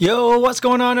Yo, what's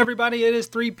going on, everybody? It is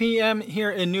 3 p.m.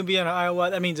 here in New Vienna, Iowa.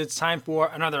 That means it's time for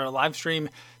another live stream.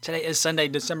 Today is Sunday,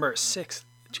 December 6th,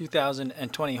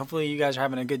 2020. Hopefully you guys are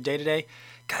having a good day today.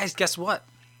 Guys, guess what?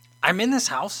 I'm in this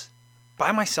house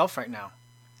by myself right now.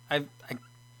 I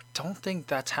don't think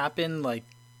that's happened,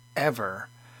 ever.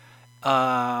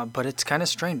 But it's kind of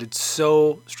strange. It's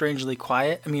so strangely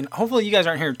quiet. I mean, hopefully you guys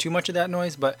aren't hearing too much of that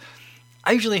noise, but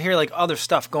I usually hear other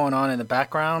stuff going on in the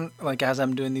background, as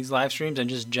I'm doing these live streams and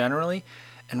just generally.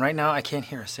 And right now I can't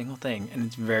hear a single thing, and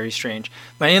it's very strange.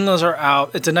 My in-laws are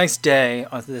out. It's a nice day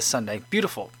on this Sunday.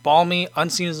 Beautiful, balmy,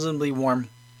 unseasonably warm,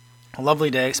 a lovely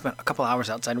day. Spent a couple hours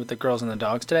outside with the girls and the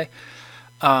dogs today.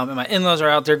 And my in-laws are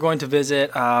out. They're going to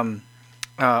visit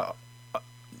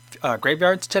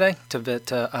graveyards today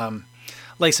to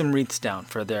lay some wreaths down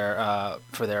for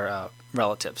their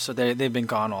relatives. So they've been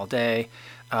gone all day.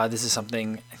 This is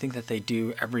something I think that they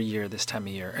do every year this time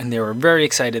of year. And they were very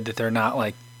excited that they're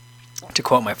not, to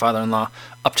quote my father-in-law,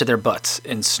 up to their butts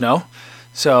in snow.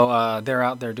 So they're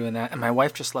out there doing that. And my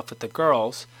wife just left with the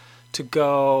girls to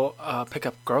go pick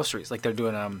up groceries. They're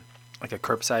doing a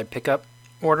curbside pickup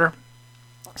order.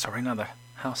 So right now the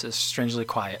house is strangely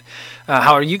quiet.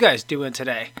 How are you guys doing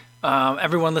today?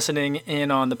 Everyone listening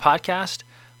in on the podcast,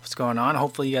 what's going on?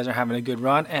 Hopefully you guys are having a good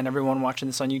run. And everyone watching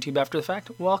this on YouTube after the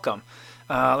fact, welcome.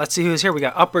 Let's see who's here. We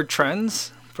got Upward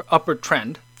Trend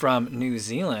from New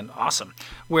Zealand. Awesome.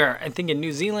 Where I think in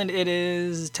New Zealand it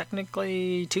is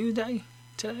technically Tuesday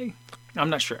today. I'm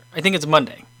not sure. I think it's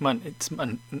Monday. It's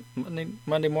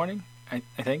Monday morning, I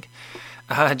think.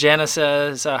 Jana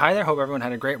says, hi there. Hope everyone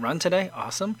had a great run today.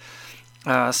 Awesome.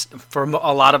 For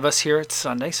a lot of us here, it's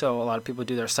Sunday, so a lot of people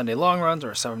do their Sunday long runs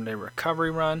or a 7-day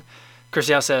recovery run.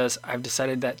 Christiel says, I've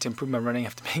decided that to improve my running, I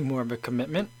have to make more of a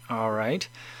commitment. All right.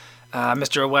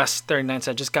 Mr. West 39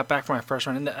 said, just got back from my first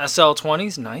run in the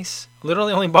SL20s. Nice.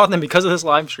 Literally only bought them because of this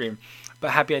live stream,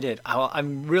 but happy I did.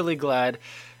 I'm really glad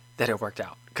that it worked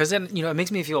out, because then, it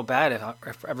makes me feel bad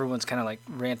if everyone's kind of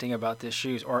ranting about this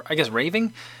shoes, or I guess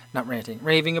raving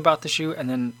about the shoe, and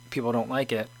then people don't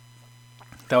like it.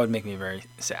 That would make me very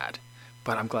sad,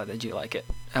 but I'm glad that you like it.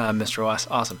 Mr. West,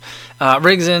 awesome.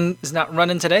 Rigson is not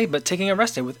running today, but taking a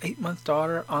rest day with 8-month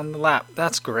daughter on the lap.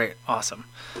 That's great. Awesome.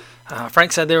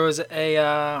 Frank said there was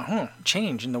a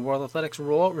change in the World Athletics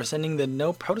rule, rescinding the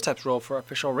no prototypes rule for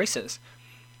official races.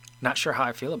 Not sure how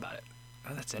I feel about it.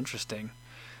 Oh, that's interesting.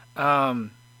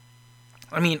 I'm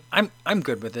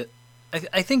good with it.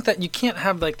 I think that you can't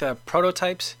have the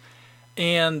prototypes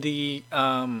and the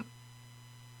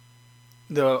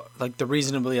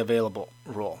reasonably available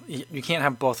rule. You can't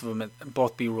have both of them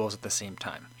both be rules at the same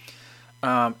time.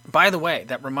 By the way,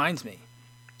 that reminds me,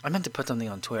 I meant to put something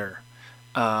on Twitter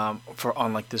on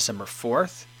December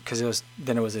 4th, because it was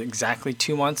exactly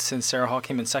 2 months since Sarah Hall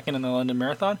came in second in the London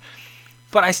Marathon,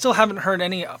 but I still haven't heard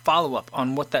any follow-up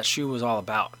on what that shoe was all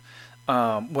about,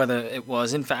 whether it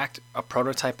was in fact a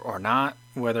prototype or not,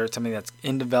 whether it's something that's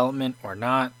in development or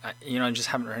not. I just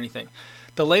haven't heard anything.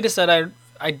 The latest that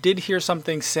I did hear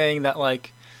something saying that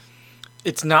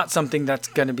it's not something that's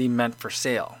going to be meant for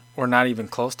sale, or not even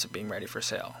close to being ready for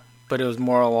sale, but it was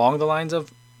more along the lines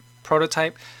of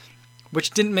prototype,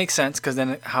 which didn't make sense, because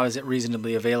then how is it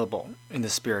reasonably available in the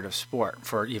spirit of sport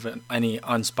for even any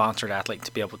unsponsored athlete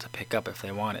to be able to pick up if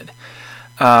they wanted?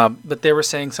 But they were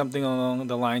saying something along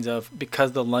the lines of,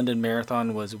 because the London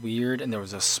Marathon was weird and there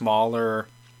was a smaller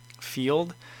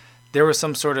field, there was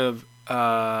some sort of,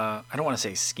 I don't want to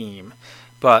say scheme,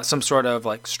 but some sort of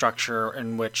structure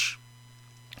in which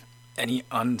any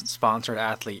unsponsored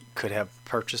athlete could have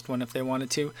purchased one if they wanted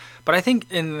to. But I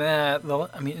think in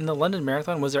the London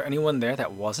Marathon, was there anyone there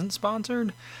that wasn't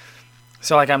sponsored?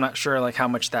 So I'm not sure how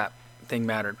much that thing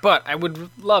mattered. But I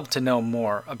would love to know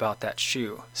more about that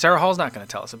shoe. Sarah Hall's not going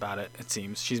to tell us about it, it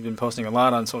seems. She's been posting a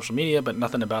lot on social media, but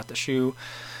nothing about the shoe.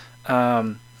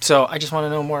 So I just want to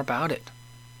know more about it.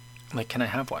 Can I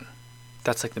have one?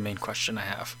 That's the main question I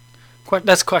have.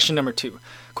 That's question number 2.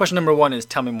 Question number 1 is,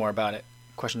 tell me more about it.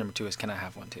 Question number 2 is, can I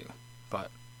have one too?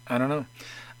 But I don't know.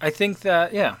 I think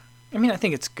that, I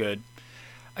think it's good.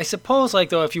 I suppose,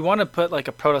 though, if you want to put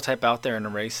a prototype out there in a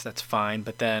race, that's fine.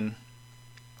 But then,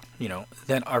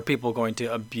 then are people going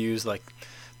to abuse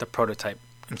the prototype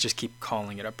and just keep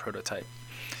calling it a prototype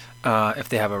if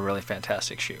they have a really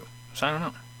fantastic shoe? So I don't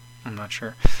know. I'm not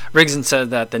sure. Rigson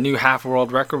said that the new half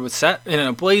world record was set in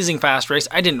a blazing fast race.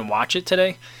 I didn't watch it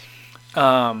today.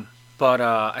 But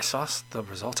I saw the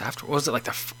results after. What was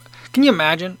it can you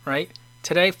imagine, right?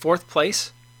 Today, 4th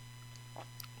place,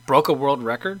 broke a world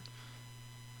record,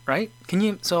 right?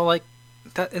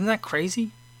 That, isn't that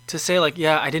crazy? To say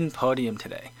I didn't podium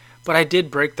today, but I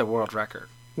did break the world record.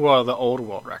 Well, the old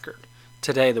world record.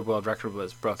 today the world record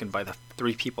was broken by the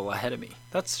 3 people ahead of me.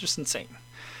 That's just insane.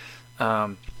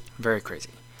 Very crazy.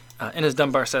 Innes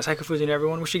Dunbar says, "Hi, Kofuzi and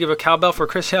everyone. We should give a cowbell for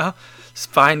Chris Hill's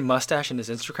fine mustache in his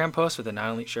Instagram post with the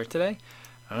Nile Elite shirt today."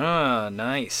 Ah,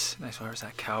 nice. Nice. Where's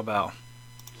that cowbell?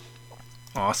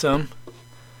 Awesome.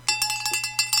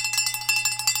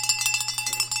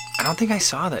 I don't think I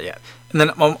saw that yet. And then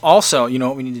also, you know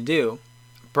what we need to do?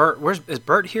 Bert, is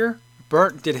Bert here?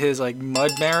 Bert did his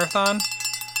mud marathon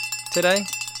today.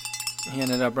 He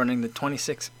ended up running the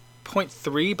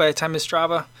 26.3 by the time his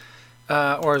Strava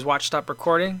or his watch stopped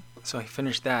recording. So he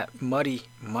finished that muddy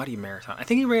marathon. I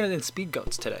think he ran it in Speed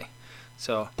Goats today.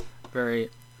 So very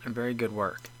good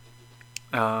work.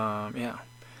 Yeah.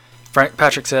 Frank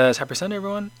Patrick says, "Happy Sunday,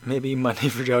 everyone." Maybe Monday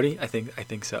for Jody. I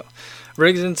think so.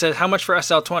 Rigson says, "How much for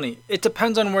SL20?" It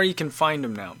depends on where you can find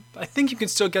them now. I think you can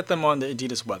still get them on the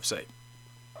Adidas website,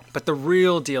 but the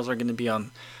real deals are going to be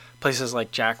on places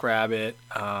like Jackrabbit.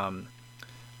 I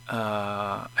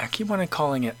keep wanting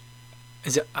calling it.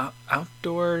 Is it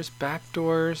Outdoors,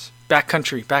 Backdoors,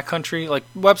 Backcountry, like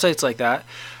websites like that.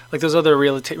 Like those other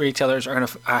retailers are going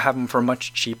to have them for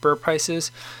much cheaper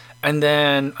prices. And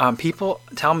then people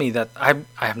tell me that I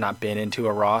have not been into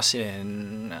a Ross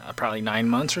in probably 9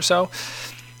 months or so,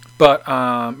 but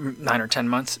 9 or 10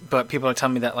 months. But people are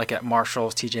telling me that at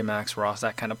Marshalls, TJ Maxx, Ross,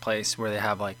 that kind of place where they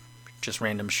have just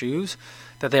random shoes,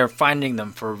 that they are finding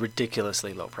them for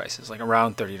ridiculously low prices,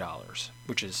 around $30,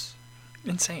 which is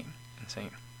insane.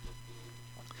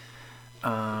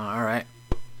 All right.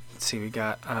 Let's see. We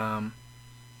got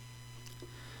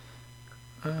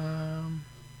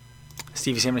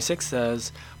Stevie76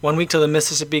 says, "1 week till the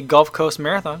Mississippi Gulf Coast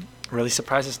Marathon. Really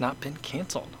surprised it's not been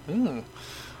canceled." Ooh.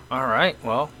 All right.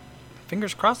 Well,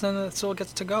 fingers crossed then that it still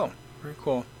gets to go. Very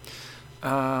cool.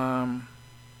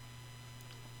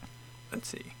 Let's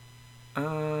see.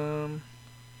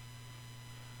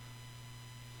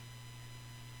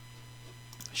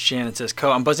 Shannon says,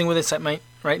 "I'm buzzing with excitement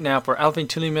right now for Alvin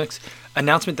Tulimik's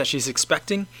announcement that she's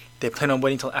expecting. They plan on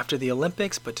waiting till after the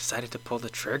Olympics, but decided to pull the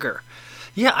trigger."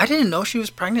 Yeah, I didn't know she was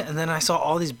pregnant, and then I saw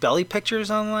all these belly pictures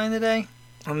online today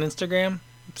on Instagram.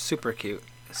 Super cute.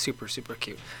 Super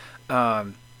cute.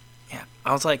 Yeah,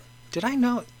 I was like, did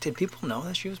people know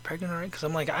that she was pregnant already? Because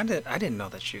I'm like, I didn't know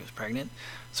that she was pregnant.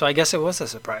 So I guess it was a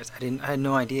surprise. I had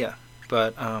no idea.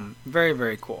 But very,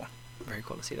 very cool. Very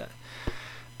cool to see that.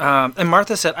 And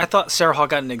Martha said, "I thought Sarah Hall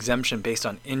got an exemption based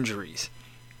on injuries."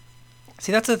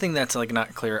 See, that's the thing that's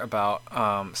not clear about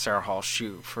Sarah Hall's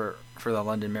shoe for the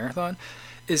London Marathon,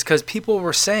 is because people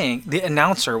were saying, the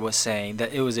announcer was saying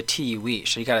that it was a TUE,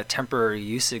 so you got a temporary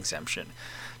use exemption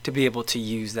to be able to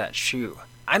use that shoe.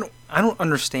 I don't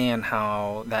understand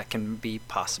how that can be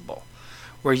possible,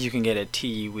 where you can get a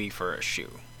TUE for a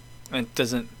shoe. It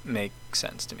doesn't make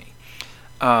sense to me.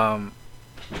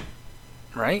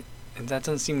 Right? That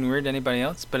doesn't seem weird to anybody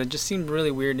else, but it just seemed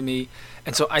really weird to me.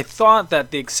 And so I thought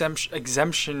that the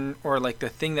exemption or the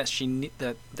thing that she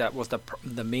that was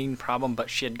the main problem, but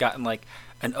she had gotten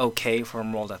an okay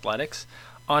from World Athletics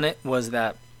on it, was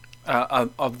that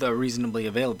of the reasonably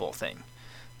available thing,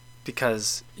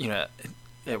 because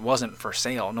it wasn't for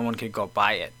sale. No one could go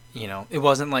buy it. It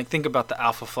wasn't think about the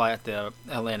Alpha Fly at the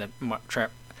Atlanta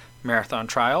Marathon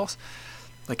Trials.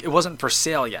 It wasn't for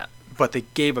sale yet. But they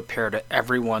gave a pair to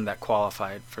everyone that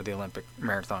qualified for the Olympic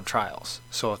Marathon Trials.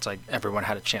 So it's everyone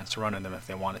had a chance to run in them if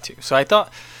they wanted to. So I thought,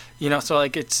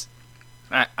 it's,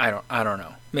 I don't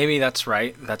know. Maybe that's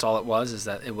right. That's all it was, is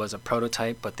that it was a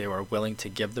prototype, but they were willing to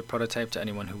give the prototype to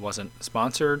anyone who wasn't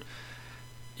sponsored,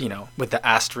 with the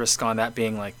asterisk on that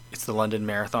being it's the London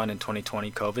Marathon in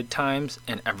 2020 COVID times,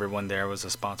 and everyone there was a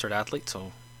sponsored athlete,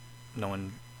 so no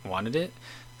one wanted it,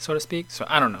 so to speak. So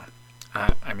I don't know.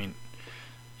 I mean,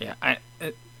 yeah, I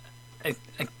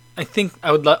think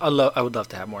I would love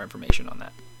to have more information on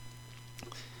that.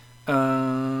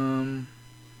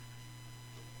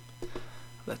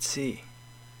 Let's see.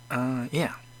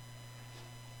 Yeah.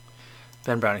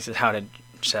 Ben Browning says, "How did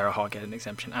Sarah Hall get an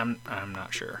exemption?" I'm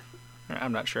not sure.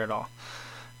 I'm not sure at all.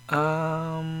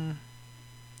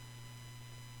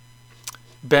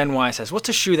 Ben Y says, "What's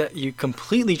a shoe that you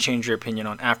completely changed your opinion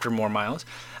on after more miles?"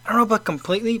 I don't know about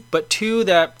completely, but 2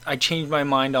 that I changed my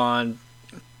mind on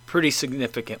pretty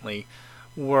significantly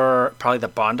were probably the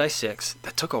Bondi 6.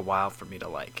 That took a while for me to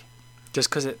like, just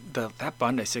because that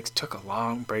Bondi 6 took a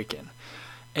long break-in,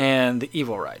 and the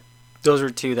Evo Ride. Those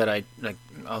are 2 that I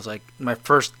was like, my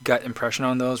first gut impression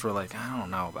on those were I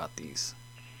don't know about these,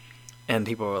 and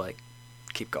people were like,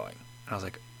 keep going. And I was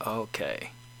like, okay,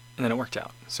 and then it worked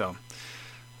out. So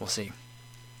we'll see.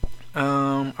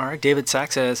 All right, David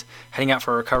Sack says, "Heading out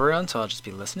for a recovery run, so I'll just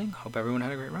be listening. Hope everyone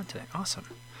had a great run today." Awesome.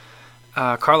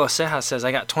 Carlos Ceja says,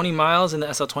 I got 20 miles in the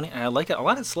SL20, and I like it a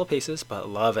lot at slow paces, but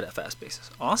love it at fast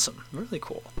paces. Awesome. Really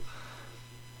cool.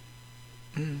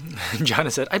 John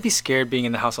has said, I'd be scared being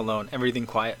in the house alone, everything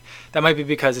quiet. That might be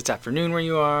because it's afternoon where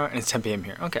you are, and it's 10 p.m.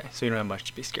 here. Okay, so you don't have much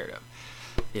to be scared of.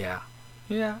 Yeah.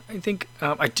 Yeah, I think,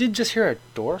 I did just hear a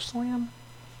door slam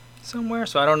somewhere,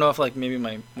 so I don't know if, like, maybe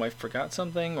my wife forgot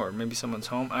something, or maybe someone's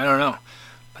home. I don't know.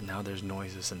 But now there's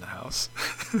noises in the house.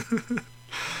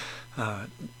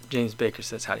 James Baker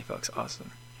says, howdy folks,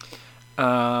 awesome.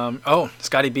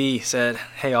 Scotty B said,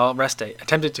 hey all, rest day.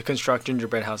 Attempted to construct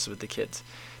gingerbread houses with the kids.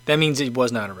 That means it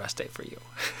was not a rest day for you.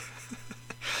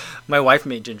 My wife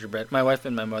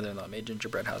and my mother-in-law made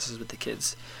gingerbread houses with the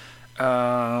kids.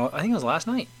 I think it was last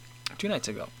night. 2 nights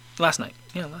ago. Last night.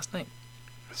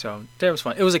 So that was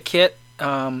fun. It was a kit,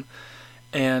 and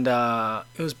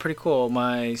it was pretty cool.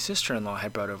 My sister-in-law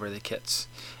had brought over the kits,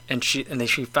 and she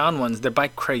found ones. They're by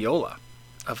Crayola,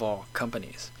 of all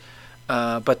companies,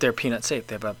 but they're peanut safe.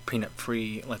 They have a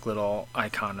peanut-free like little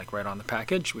icon like right on the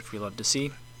package, which we love to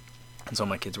see. And so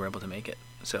my kids were able to make it.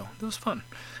 So it was fun.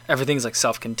 Everything's like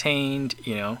self-contained,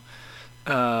 you know.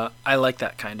 I like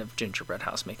that kind of gingerbread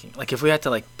house making. Like if we had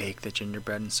to like bake the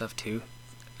gingerbread and stuff too.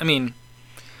 I mean,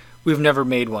 we've never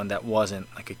made one that wasn't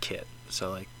like a kit.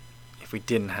 So like if we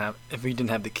didn't have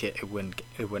the kit, it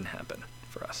wouldn't happen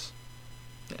for us.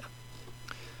 Yeah.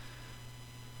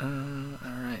 All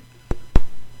right.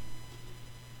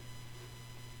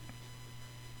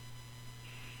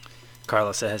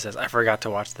 Carlos says, I forgot to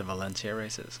watch the Valencia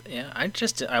races. Yeah, I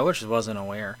just wasn't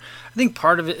aware. I think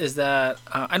part of it is that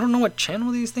I don't know what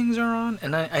channel these things are on,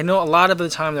 and I know a lot of the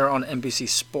time they're on NBC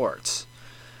Sports,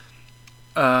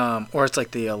 or it's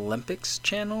like the Olympics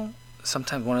channel,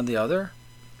 sometimes one or the other,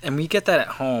 and we get that at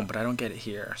home, but I don't get it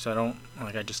here, so I don't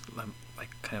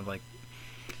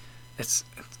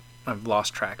I've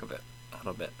lost track of it a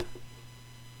little bit.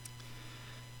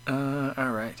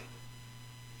 All right.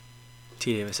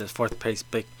 T. Davis says, 4th pace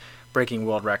breaking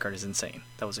world record is insane.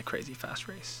 That was a crazy fast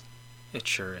race. It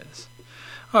sure is.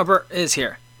 Oh, Bert is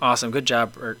here. Awesome. Good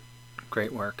job, Bert.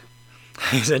 Great work.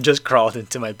 He said, just crawled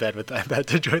into my bed with the iPad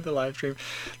to join the live stream.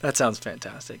 That sounds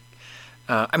fantastic.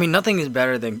 I mean, nothing is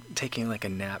better than taking like a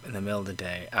nap in the middle of the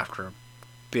day after a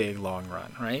big, long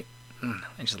run, right? I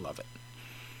just love it.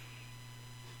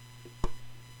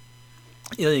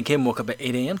 Ilya Kim woke up at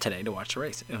 8 a.m. today to watch the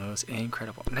race. It was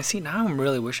incredible. And now I'm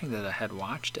really wishing that I had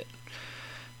watched it.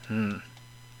 Ben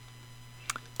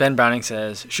Browning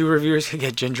says, shoe reviewers could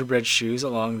get gingerbread shoes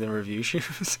along the review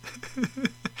shoes.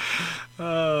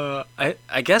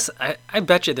 I guess, I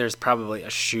bet you there's probably a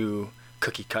shoe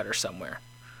cookie cutter somewhere.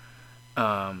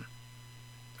 And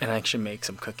I should make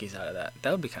some cookies out of that.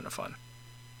 That would be kind of fun.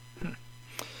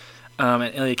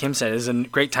 And Ilya Kim said, it's a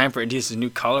great time for Adidas'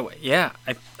 new colorway. Yeah,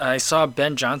 I saw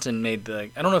Ben Johnson made I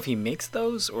don't know if he makes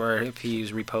those or if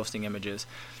he's reposting images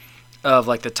of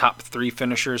like the top 3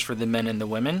 finishers for the men and the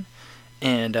women.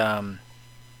 And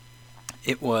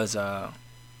it was, what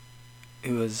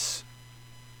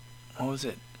was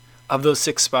it? Of those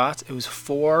 6 spots, it was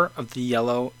 4 of the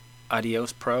yellow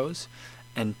Adios Pros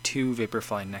and 2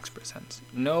 Vaporfly Next Presents.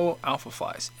 No Alpha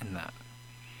Flies in that,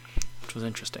 which was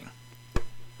interesting.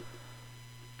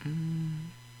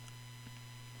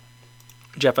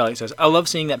 Jeff Elliott says, I love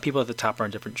seeing that people at the top are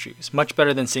in different shoes. Much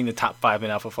better than seeing the top 5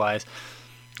 in Alpha Flies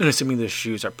and assuming the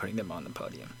shoes are putting them on the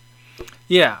podium.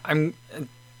 Yeah,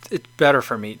 it's better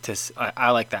for me to, I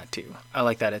like that too. I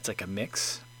like that it's like a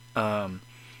mix. I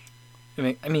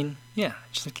mean, yeah,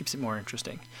 it just keeps it more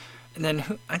interesting. And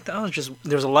then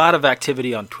there's a lot of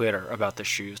activity on Twitter about the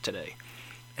shoes today.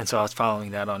 And so I was following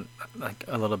that on like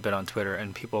a little bit on Twitter,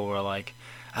 and people were like,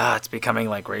 it's becoming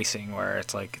like racing where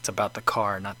it's like it's about the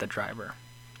car, not the driver.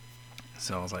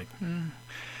 So I was like,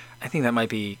 I think that might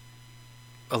be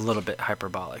a little bit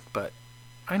hyperbolic, but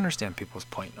I understand people's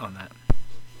point on that.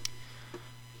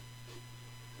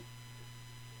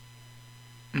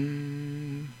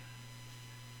 And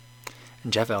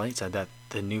Jeff Elliott said that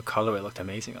the new colorway looked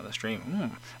amazing on the stream.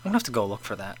 I'm gonna have to go look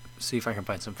for that, see if I can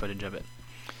find some footage of it.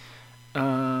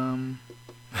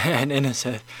 And Inna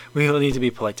said, we will need to be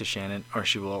polite to Shannon or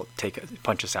she will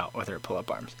punch us out with her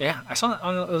pull-up arms. Yeah, I saw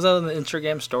that it was on the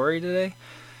Instagram story today.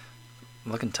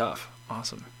 Looking tough.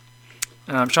 Awesome.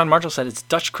 Sean Marshall said, it's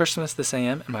Dutch Christmas this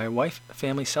AM and my wife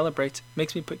family celebrates,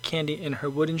 makes me put candy in her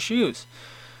wooden shoes.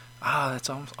 That's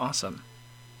awesome.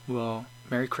 Well,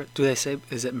 do they say,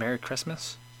 is it Merry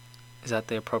Christmas? Is that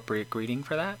the appropriate greeting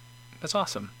for that? That's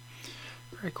awesome.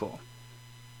 Very cool.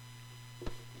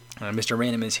 Mr.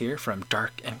 Random is here from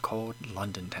dark and cold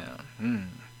London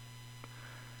town.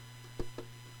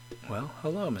 Well,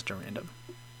 hello, Mr. Random.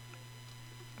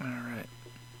 All right.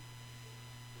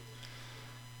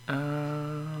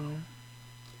 Um,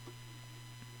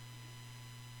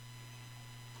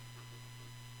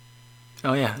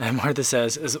 oh yeah, and Martha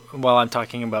says, while I'm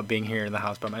talking about being here in the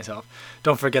house by myself,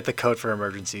 don't forget the code for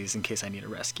emergencies in case I need a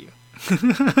rescue.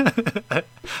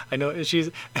 I know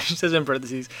she says in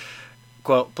parentheses,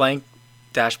 quote, blank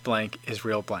dash blank is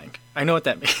real blank. I know what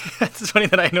that means. It's funny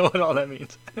that I know what all that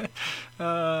means.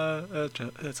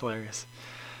 That's hilarious.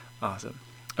 Awesome.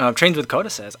 Trains with Coda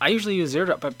says, I usually use zero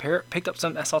drop, but picked up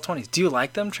some SL20s. Do you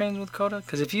like them, Trains with Coda?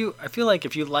 Because I feel like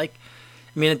if you like,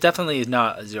 I mean, it definitely is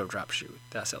not a zero drop shoe,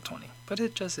 the SL20, but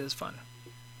it just is fun.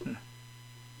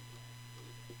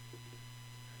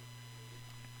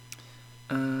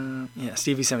 Yeah,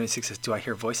 Stevie76 says, do I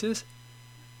hear voices?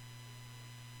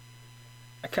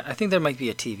 I think there might be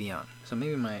a TV on, so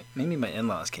maybe my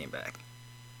in-laws came back.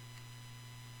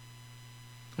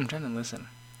 I'm trying to listen.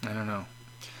 I don't know.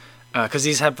 Because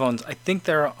these headphones, I think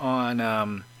they're on.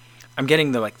 I'm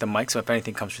getting the mic, so if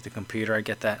anything comes through the computer, I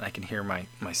get that, and I can hear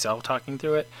myself talking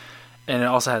through it. And it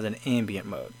also has an ambient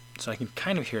mode, so I can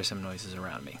kind of hear some noises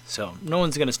around me. So no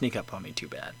one's gonna sneak up on me too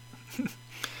bad.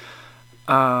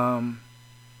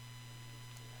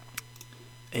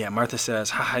 Yeah, Martha says,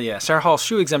 haha, yeah, Sarah Hall's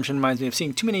shoe exemption reminds me of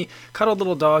seeing too many cuddled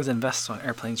little dogs and vests on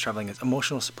airplanes traveling as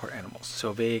emotional support animals.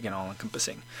 So vague and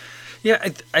all-encompassing. Yeah,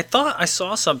 I thought I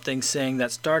saw something saying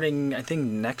that starting, I think,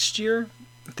 next year,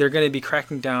 they're going to be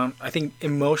cracking down. I think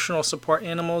emotional support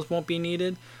animals won't be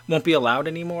allowed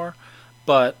anymore,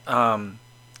 but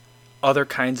other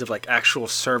kinds of actual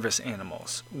service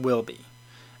animals will be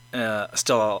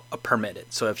still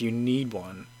permitted. So if you need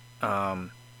one,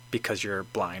 because you're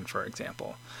blind, for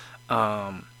example,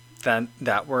 then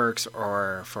that works,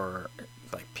 or for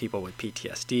people with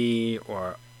PTSD,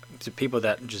 or to people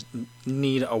that just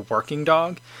need a working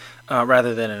dog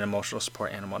rather than an emotional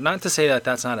support animal. Not to say that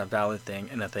that's not a valid thing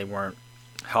and that they weren't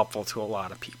helpful to a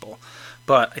lot of people,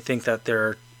 but I think that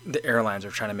the airlines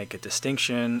are trying to make a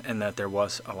distinction, and that there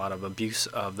was a lot of abuse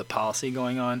of the policy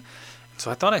going on. So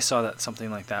I thought I saw that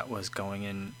something like that was going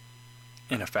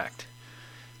in effect.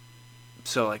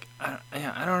 So I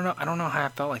don't know. I don't know how I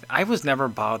felt. I was never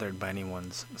bothered by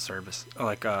anyone's service,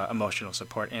 emotional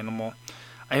support animal.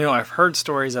 I know I've heard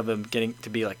stories of them getting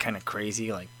to be kind of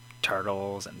crazy, like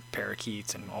turtles and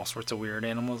parakeets and all sorts of weird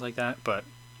animals like that. But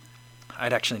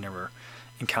I'd actually never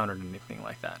encountered anything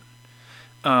like that.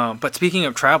 But speaking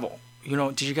of travel,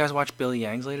 did you guys watch Billy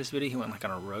Yang's latest video? He went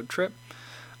on a road trip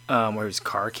where he was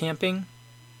car camping.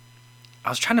 I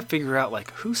was trying to figure out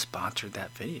who sponsored that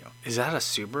video. Is that a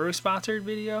Subaru sponsored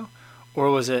video,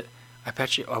 or was it?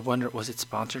 I wonder, was it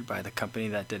sponsored by the company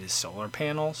that did his solar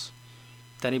panels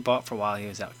that he bought for while he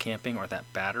was out camping, or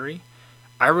that battery?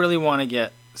 I really want to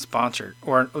get sponsored,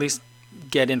 or at least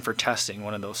get in for testing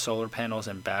one of those solar panels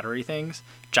and battery things,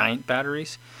 giant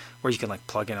batteries, where you can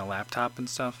plug in a laptop and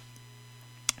stuff,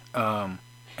 and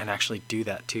actually do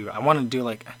that too. I want to do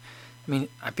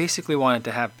I basically wanted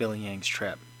to have Billy Yang's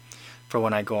trip for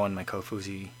when I go on my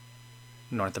Kofuzi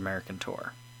North American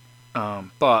tour.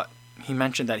 But he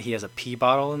mentioned that he has a pee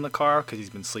bottle in the car because he's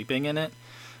been sleeping in it.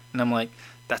 And I'm like,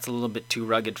 that's a little bit too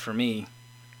rugged for me.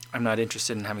 I'm not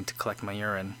interested in having to collect my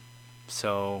urine.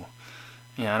 So,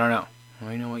 yeah, I don't know.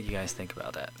 Let me know what you guys think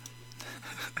about that.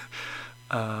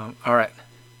 All right.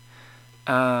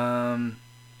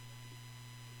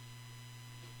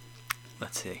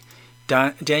 Let's see.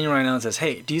 Daniel Ryan says,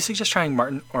 hey, do you suggest trying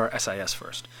Martin or SIS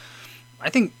first? I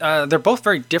think they're both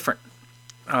very different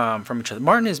from each other.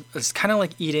 Martin is kind of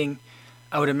like eating,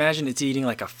 I would imagine it's eating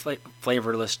a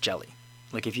flavorless jelly.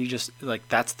 If you just,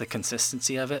 that's the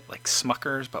consistency of it, like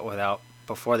Smuckers, but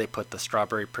before they put the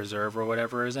strawberry preserve or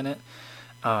whatever is in it.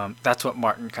 That's what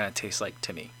Martin kind of tastes like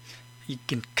to me. You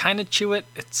can kind of chew it.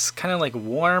 It's kind of like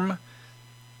warm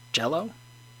Jell-O.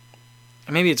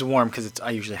 And maybe it's warm because I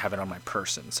usually have it on my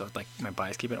person, so my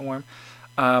body's keeping it warm.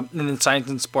 And then Science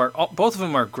and Sport, both of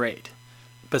them are great.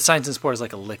 But Science and Sport is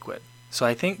like a liquid. So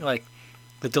I think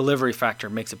the delivery factor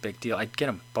makes a big deal. I'd get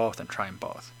them both and try them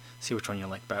both. See which one you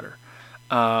like better.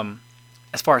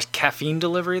 As far as caffeine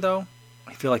delivery, though,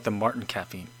 I feel like the Martin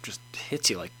caffeine just hits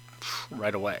you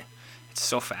right away. It's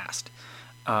so fast.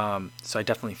 So I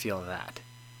definitely feel that.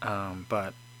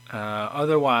 But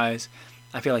otherwise,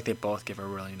 I feel like they both give a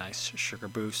really nice sugar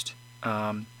boost.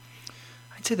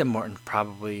 I'd say the Martin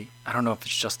probably, I don't know if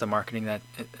it's just the marketing that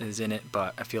is in it,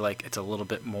 but I feel like it's a little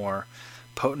bit more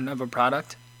potent of a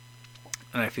product,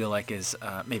 and I feel like is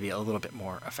maybe a little bit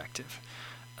more effective.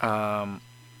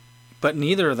 But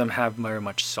neither of them have very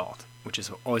much salt, which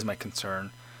is always my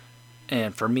concern,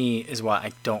 and for me is why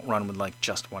I don't run with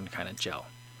just one kind of gel,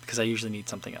 because I usually need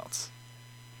something else.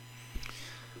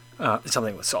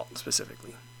 Something with salt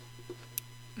specifically.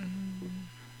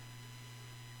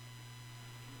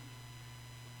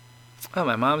 Oh,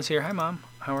 my mom's here. Hi, Mom.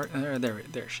 How are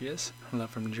there she is. Hello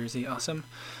from New Jersey. Awesome.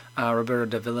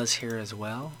 Roberto Davila's here as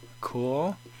well.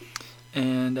 Cool.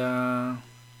 And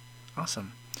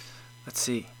awesome. Let's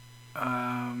see. What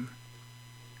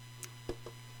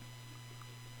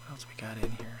else we got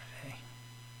in here today?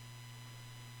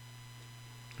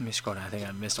 Let me scroll down. I think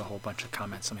I missed a whole bunch of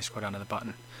comments. Let me scroll down to the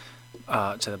button.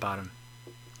 To the bottom.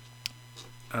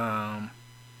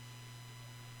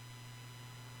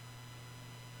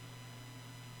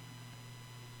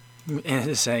 And it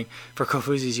is saying, for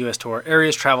Kofuzi's U.S. tour,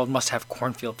 areas traveled must have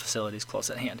cornfield facilities close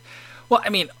at hand. Well, I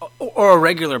mean, or a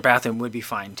regular bathroom would be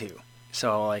fine too.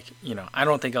 So, like, I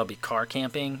don't think I'll be car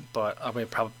camping, but I'll be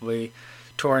probably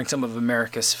touring some of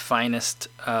America's finest,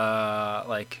 what are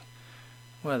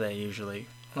they usually?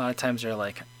 A lot of times they're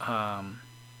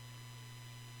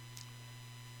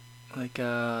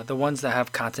the ones that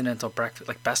have continental breakfast,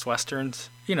 like Best Westerns.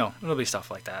 It'll be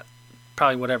stuff like that.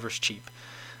 Probably whatever's cheap.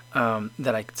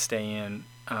 That I could stay in,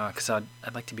 because I'd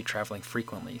like to be traveling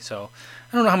frequently. So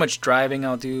I don't know how much driving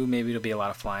I'll do. Maybe it'll be a lot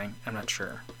of flying. I'm not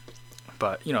sure.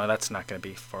 But, that's not going to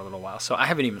be for a little while. So I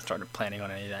haven't even started planning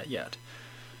on any of that yet.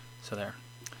 So there.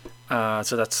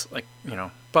 So that's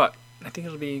but I think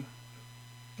it'll be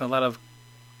a lot of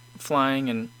flying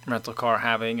and rental car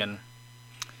having, and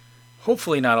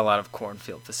hopefully not a lot of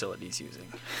cornfield facilities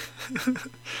using.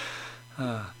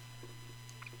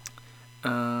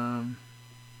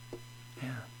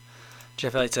 Yeah.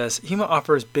 Jeff Elliott says, Huma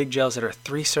offers big gels that are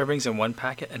 3 servings in 1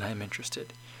 packet, and I'm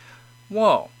interested.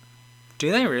 Whoa.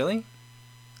 Do they really?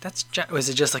 Was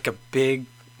it just like a big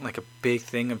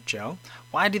thing of gel?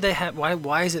 Why do they have,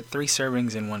 why is it 3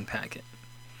 servings in 1 packet?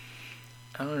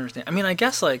 I don't understand. I mean, I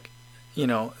guess the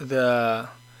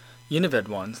Univid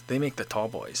ones, they make the tall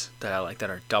boys that I like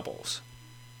that are doubles.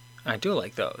 I do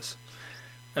like those.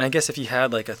 And I guess if you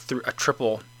had like a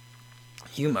triple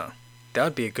Huma, that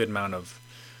would be a good amount of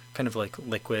kind of like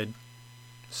liquid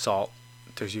salt.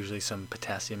 There's usually some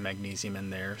potassium, magnesium in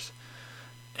theirs,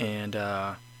 and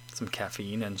some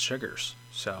caffeine and sugars.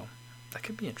 So that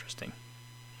could be interesting.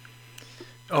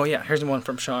 Oh yeah, here's one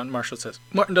from Sean Marshall. Says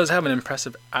Martin does have an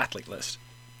impressive athlete list.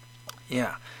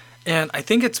 Yeah, and I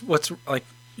think it's what's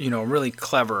really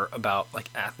clever about like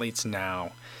athletes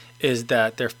now is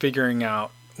that they're figuring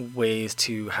out ways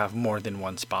to have more than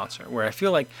one sponsor, where I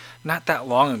feel like not that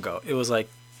long ago it was like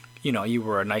you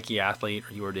were a Nike athlete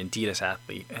or you were an Adidas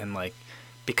athlete, and like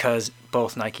because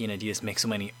both Nike and Adidas make so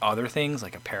many other things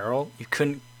like apparel, you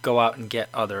couldn't go out and get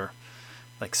other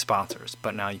like sponsors.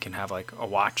 But now you can have like a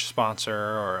watch sponsor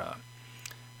or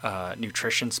a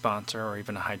nutrition sponsor or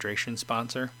even a hydration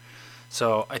sponsor.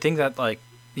 So I think that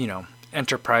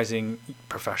enterprising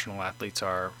professional athletes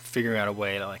are figuring out a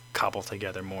way to like cobble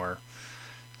together more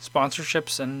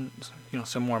sponsorships and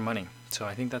some more money. So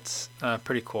I think that's a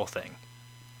pretty cool thing.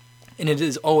 And it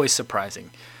is always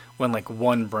surprising when like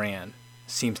one brand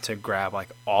seems to grab like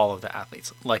all of the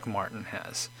athletes like Martin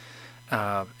has.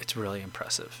 It's really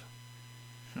impressive.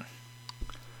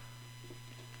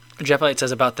 Jeff Elliott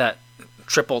says about that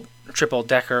triple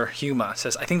decker Huma,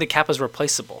 says I think the cap is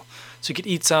replaceable, so you could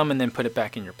eat some and then put it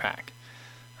back in your pack.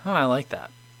 Oh, I like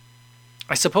that.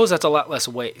 I suppose that's a lot less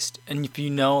waste. And if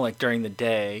like during the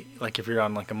day, like if you're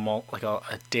on like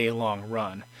a day-long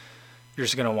run, you're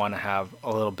just gonna want to have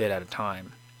a little bit at a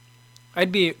time.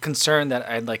 I'd be concerned that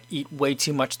I'd like eat way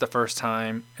too much the first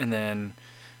time and then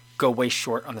go way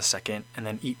short on the second, and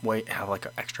then have like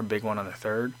an extra big one on the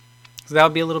third. So that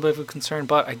would be a little bit of a concern.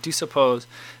 But I do suppose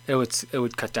it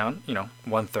would cut down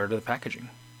 1/3 of the packaging,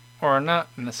 or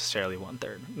not necessarily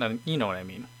 1/3. You know what I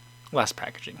mean? Less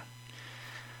packaging.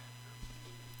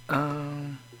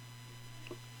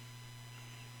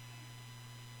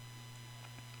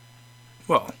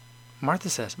 Well, Martha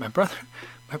says, my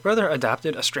brother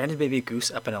adopted a stranded baby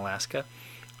goose up in Alaska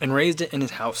and raised it in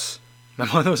his house. My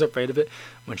mother was afraid of it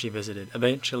when she visited.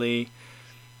 Eventually,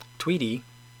 Tweety,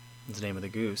 is the name of the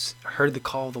goose, heard the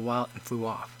call of the wild and flew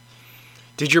off.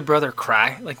 Did your brother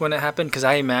cry like when it happened? Because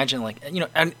I imagine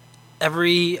and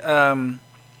every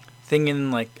thing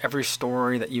in like every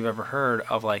story that you've ever heard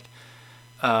of like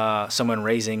someone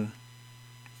raising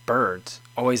birds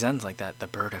always ends like that. The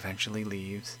bird eventually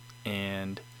leaves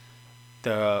and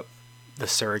the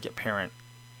surrogate parent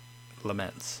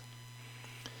laments.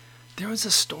 There was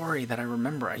a story that I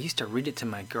remember. I used to read it to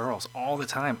my girls all the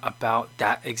time about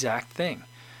that exact thing.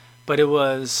 But it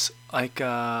was like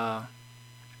a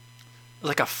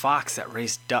fox that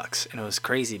raised ducks, and it was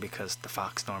crazy because the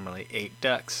fox normally ate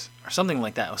ducks or something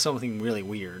like that. It was something really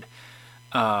weird.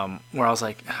 Where I was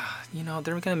like,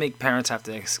 they're gonna make parents have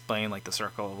to explain like the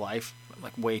circle of life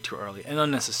like way too early and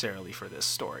unnecessarily for this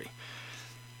story.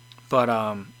 But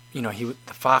the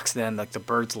fox then, like the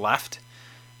birds left.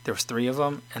 There was 3 of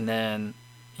them, and then,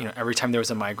 every time there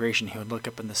was a migration, he would look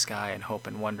up in the sky and hope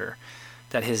and wonder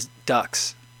that his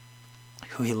ducks,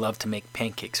 who he loved to make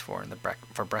pancakes for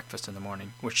for breakfast in the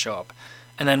morning, would show up.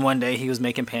 And then one day he was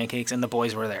making pancakes and the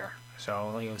boys were there,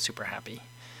 so he was super happy.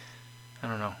 I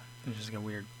don't know. It's just like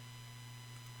weird.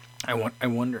 I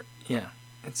wonder. Yeah,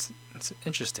 it's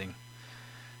interesting.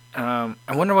 I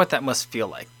wonder what that must feel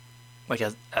like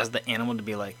as the animal to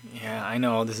be like, yeah, I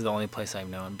know this is the only place I've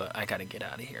known, but I gotta get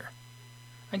out of here.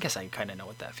 I guess I kind of know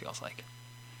what that feels like.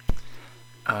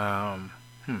 I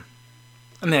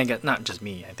mean, I guess not just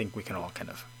me. I think we can all kind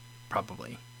of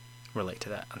probably relate to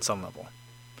that on some level.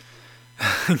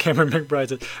 Cameron McBride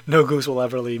says, "No goose will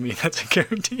ever leave me. That's a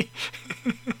guarantee."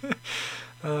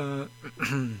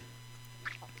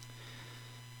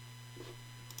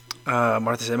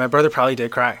 Martha said, "My brother probably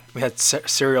did cry. We had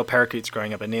serial parakeets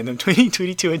growing up and named them Tweety,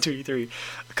 Tweety 2, and Tweety 3.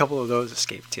 A couple of those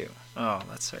escaped too. Oh,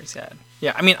 that's very sad."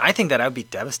 Yeah, I mean, I think that I would be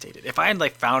devastated if I had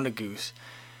like found a goose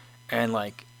and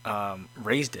like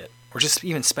raised it, or just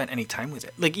even spent any time with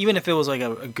it. Like even if it was like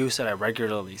a goose that I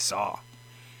regularly saw.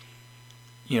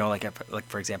 Like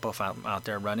for example, if I'm out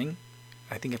there running,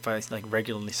 I think if I like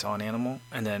regularly saw an animal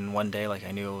and then one day like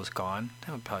I knew it was gone,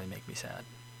 that would probably make me sad.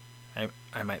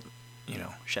 I might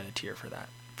shed a tear for that,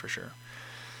 for sure.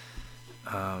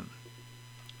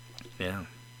 Yeah.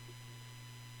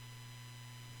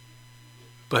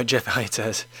 But Jeff Elliott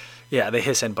says, yeah, they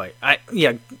hiss and bite.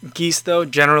 Geese though,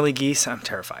 generally geese, I'm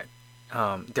terrified.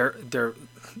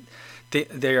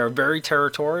 They are very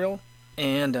territorial,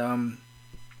 and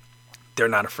they're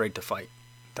not afraid to fight.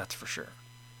 That's for sure.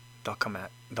 They'll come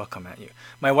at you.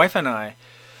 My wife and I,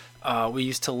 we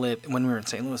used to live, when we were in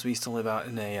St. Louis, we used to live out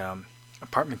in a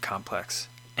apartment complex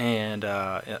and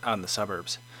on the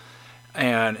suburbs.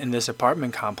 And in this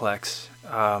apartment complex,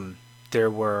 it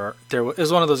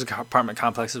was one of those apartment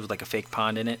complexes with like a fake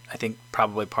pond in it. I think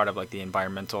probably part of like the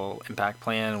environmental impact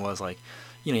plan was like,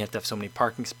 you have to have so many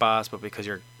parking spots, but because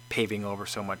you're paving over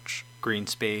so much green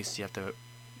space, you have to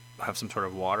have some sort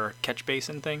of water catch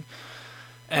basin thing.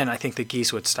 And I think the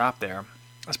geese would stop there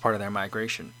as part of their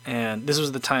migration. And this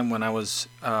was the time when I was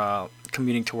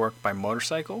commuting to work by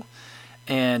motorcycle,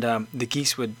 and the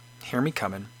geese would hear me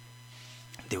coming.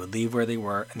 They would leave where they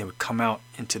were, and they would come out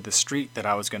into the street that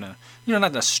I was gonna,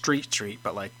 not the street,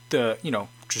 but like the,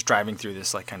 just driving through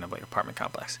this like kind of like apartment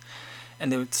complex.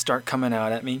 And they would start coming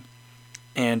out at me,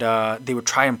 and they would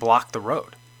try and block the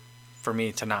road for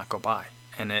me to not go by.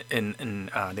 And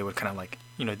they would kind of like,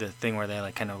 the thing where they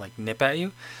like kind of like nip at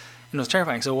you, and it was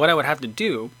terrifying. So what I would have to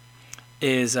do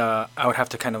is I would have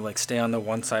to kind of like stay on the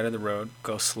one side of the road,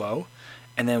 go slow,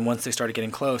 and then once they started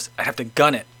getting close, I'd have to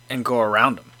gun it and go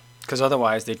around them, because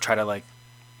otherwise they'd try to like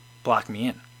block me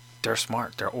in. They're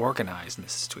smart, they're organized,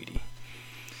 Mrs. Tweety.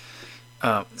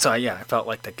 So yeah, I felt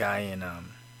like the guy in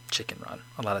Chicken Run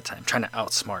a lot of time, trying to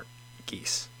outsmart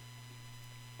geese.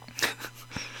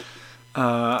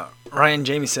 Ryan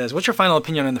Jamie says, "What's your final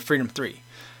opinion on the Freedom 3?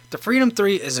 The Freedom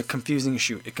 3 is a confusing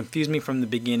shoot. It confused me from the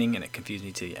beginning and it confused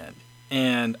me to the end.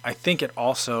 And I think it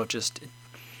also just,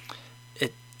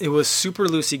 it was super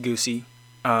loosey-goosey,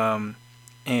 and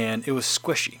it was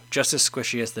squishy, just as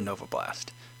squishy as the Nova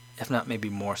Blast, if not maybe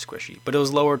more squishy, but it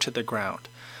was lower to the ground.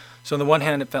 So on the one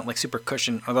hand, it felt like super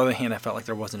cushion. On the other hand, I felt like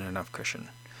there wasn't enough cushion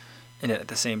in it at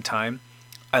the same time.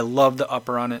 I love the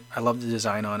upper on it. I love the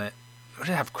design on it. Did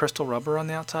it have crystal rubber on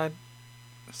the outside?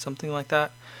 Something like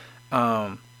that.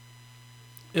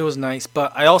 It was nice,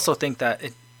 but I also think that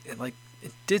it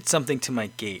did something to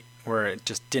my gait where it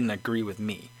just didn't agree with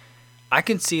me. I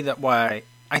can see that why.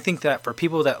 I think that for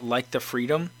people that like the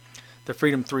Freedom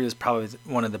 3 is probably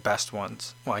one of the best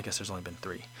ones. Well, I guess there's only been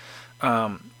 3.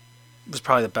 It was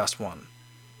probably the best one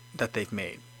that they've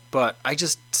made. But I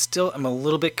just still am a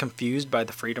little bit confused by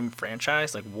the Freedom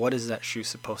franchise. Like, what is that shoe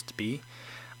supposed to be?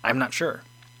 I'm not sure.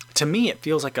 To me, it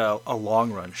feels like a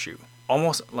long run shoe.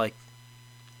 Almost like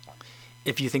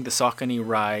if you think the Saucony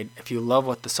Ride, if you love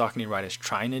what the Saucony Ride is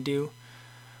trying to do,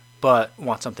 but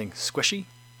want something squishy,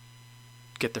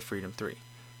 get the Freedom 3.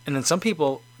 And then some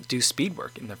people do speed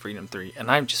work in the Freedom 3,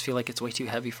 and I just feel like it's way too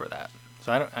heavy for that.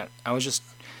 So I was just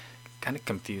kind of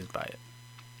confused by it.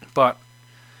 But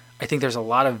I think there's a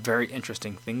lot of very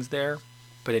interesting things there,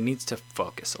 but it needs to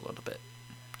focus a little bit,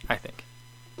 I think.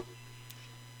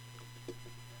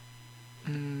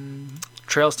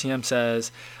 Trails TM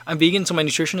says, "I'm vegan, so my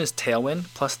nutrition is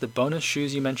Tailwind, plus the bonus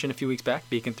shoes you mentioned a few weeks back,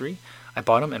 Beacon 3. I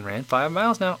bought them and ran 5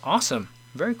 miles now. Awesome.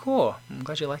 Very cool. I'm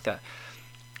glad you like that."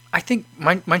 I think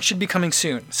mine should be coming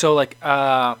soon. So like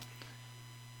the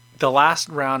last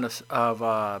round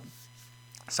of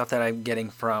stuff that I'm getting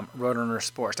from Roadrunner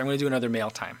Sports. I'm going to do another mail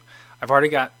time. I've already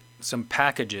got some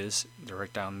packages. They're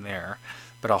right down there.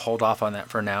 But I'll hold off on that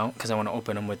for now because I want to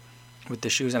open them with the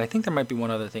shoes. And I think there might be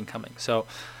one other thing coming. So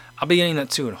I'll be getting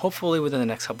that soon, hopefully within the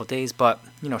next couple of days. But,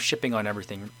 shipping on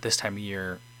everything this time of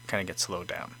year kind of gets slowed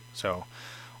down. So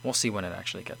we'll see when it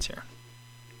actually gets here.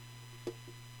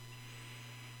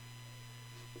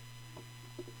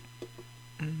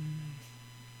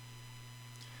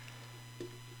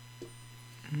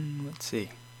 Let's see.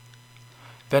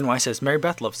 Ben Y says, Mary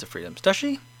Beth loves the Freedoms. Does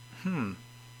she?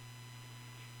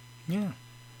 Yeah.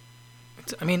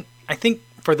 I think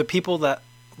for the people that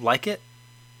like it,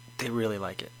 they really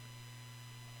like it.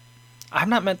 I've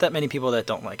not met that many people that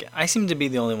don't like it. I seem to be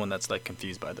the only one that's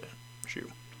confused by the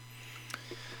shoe.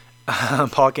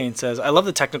 Paul Kane says, I love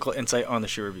the technical insight on the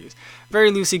shoe reviews.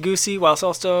 Very loosey-goosey whilst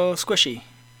also squishy.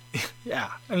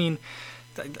 Yeah,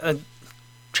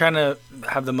 trying to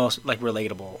have the most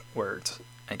relatable words,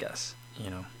 I guess.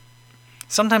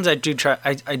 Sometimes I do try.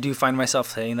 I do find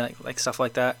myself saying that stuff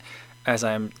like that as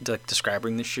I'm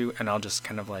describing the shoe, and I'll just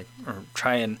kind of or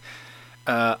try and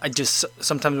I just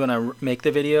sometimes when I make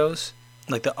the videos,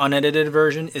 the unedited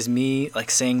version is me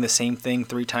saying the same thing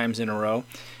 3 times in a row,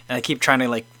 and I keep trying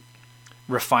to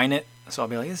refine it. So I'll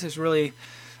be this is really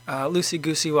loosey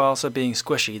goosey while also being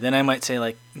squishy. Then I might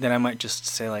say just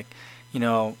say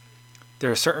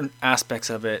there are certain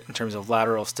aspects of it in terms of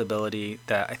lateral stability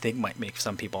that I think might make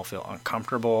some people feel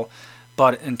uncomfortable.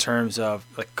 But in terms of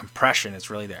compression, it's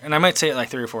really there. And I might say it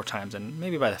 3 or 4 times, and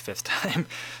maybe by the 5th time,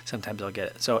 sometimes I'll get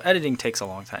it. So editing takes a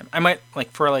long time. I might,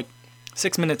 for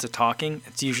 6 minutes of talking,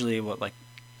 it's usually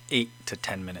 8 to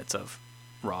 10 minutes of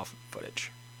raw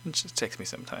footage. It just takes me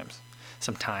some time.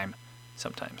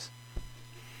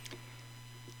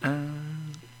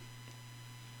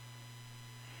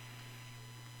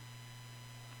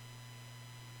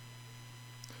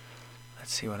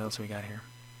 Let's see what else we got here.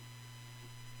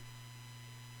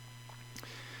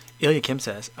 Ilya Kim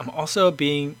says, I'm also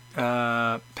being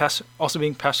passed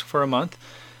for a month.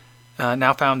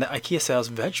 Now found that IKEA sells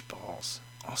veg balls.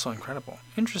 Also incredible.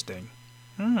 Interesting.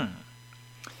 Yeah,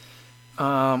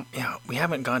 we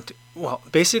haven't gone to... Well,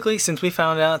 basically, since we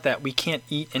found out that we can't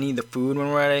eat any of the food when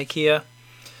we're at IKEA,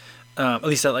 at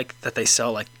least that they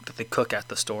sell, that they cook at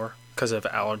the store because of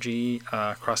allergy,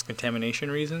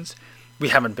 cross-contamination reasons, we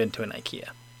haven't been to an IKEA.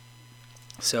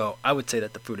 So I would say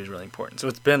that the food is really important. So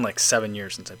it's been 7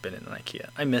 years since I've been in an IKEA.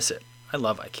 I miss it. I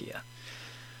love IKEA.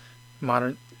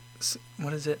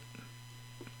 What is it?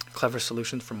 Clever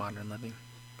solutions for modern living.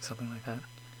 Something like that.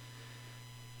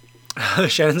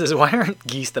 Shannon says, why aren't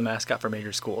geese the mascot for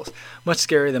major schools? Much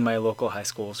scarier than my local high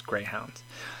school's greyhounds.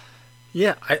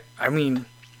 Yeah, I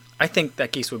think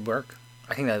that geese would work.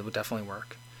 I think that would definitely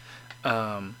work.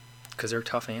 Because they're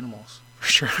tough animals, for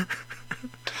sure.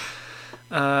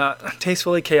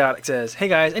 Tastefully Chaotic says, hey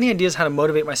guys, any ideas how to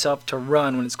motivate myself to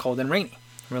run when it's cold and rainy?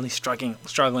 I'm really struggling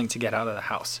to get out of the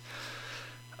house.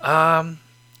 I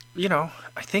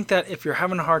think that if you're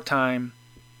having a hard time,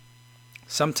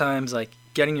 sometimes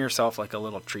getting yourself a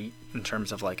little treat in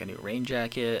terms of a new rain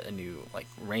jacket, a new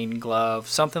rain glove,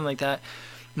 something like that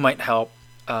might help.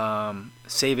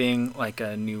 Saving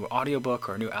a new audiobook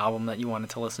or a new album that you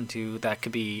wanted to listen to, that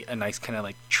could be a nice kind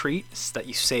of treat that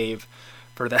you save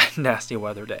for that nasty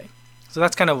weather day. So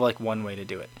that's kind of one way to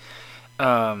do it.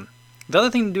 The other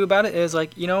thing to do about it is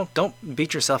don't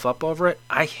beat yourself up over it.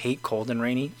 I hate cold and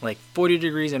rainy. 40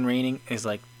 degrees and raining is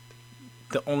the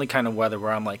only kind of weather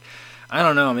where I'm I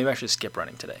don't know, maybe I should skip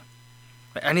running today.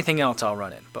 Anything else I'll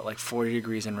run in, but 40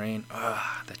 degrees and rain,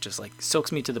 that just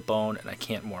soaks me to the bone, and I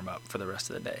can't warm up for the rest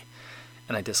of the day,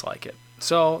 and I dislike it.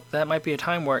 So that might be a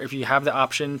time where if you have the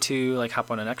option to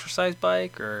hop on an exercise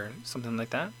bike or something like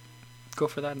that, go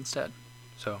for that instead.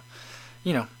 So,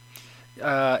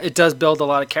 it does build a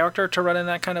lot of character to run in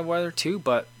that kind of weather too,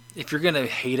 but if you're gonna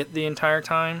hate it the entire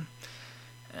time,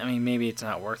 maybe it's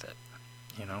not worth it,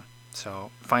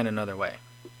 So find another way,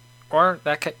 or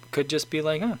that could just be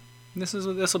this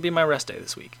will be my rest day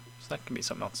this week. So that can be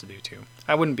something else to do too.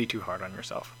 I wouldn't be too hard on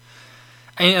yourself.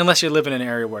 Unless you live in an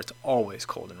area where it's always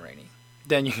cold and rainy.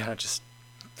 Then you gotta just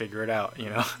figure it out,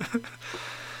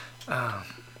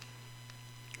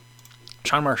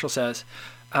 Sean Marshall says,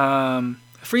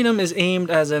 Freedom is aimed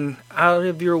as an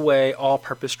out-of-your-way,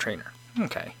 all-purpose trainer.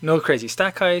 Okay. No crazy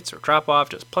stack heights or drop-off,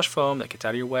 just plush foam that gets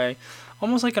out of your way.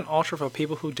 Almost like an Ultra for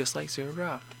people who dislike zero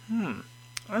drop.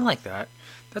 I like that.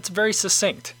 That's very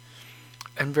succinct.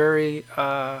 And very,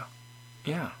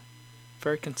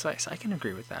 very concise. I can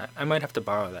agree with that. I might have to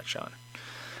borrow that, Sean.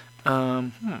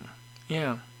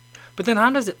 Yeah. But then how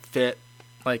does it fit?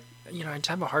 I just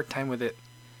have a hard time with it.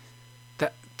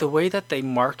 the way that they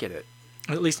market it,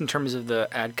 at least in terms of the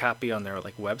ad copy on their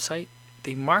like website,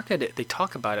 they market it, they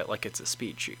talk about it like it's a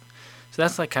speed shoe. So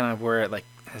that's like kind of where it like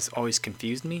has always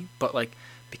confused me. But like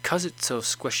because it's so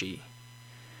squishy,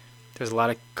 there's a lot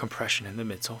of compression in the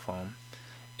midsole foam.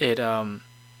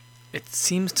 It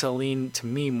seems to lean to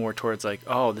me more towards like,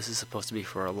 oh, this is supposed to be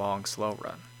for a long, slow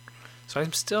run. So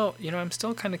I'm still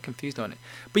kind of confused on it.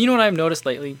 But you know what I've noticed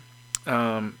lately,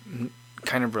 kind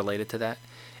of related to that,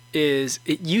 is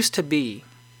it used to be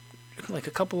like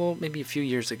maybe a few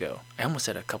years ago. I almost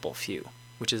said few,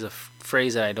 which is a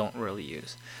phrase that I don't really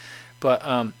use. But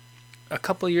a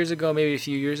couple years ago, maybe a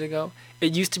few years ago,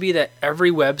 it used to be that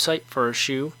every website for a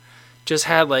shoe just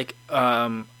had like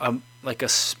a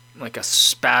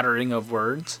spattering of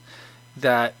words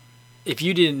that if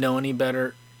you didn't know any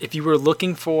better, if you were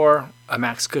looking for a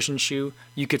Max Cushion shoe,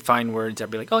 you could find words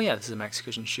that'd be like, oh yeah, this is a Max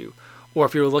Cushion shoe. Or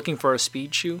if you were looking for a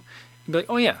speed shoe, you'd be like,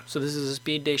 oh yeah, so this is a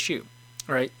speed day shoe,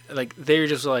 right? Like they're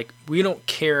just like, we don't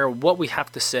care what we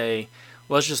have to say.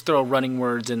 Let's just throw running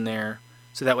words in there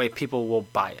so that way people will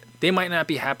buy it. They might not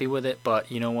be happy with it,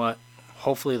 but you know what?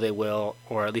 Hopefully they will,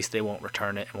 or at least they won't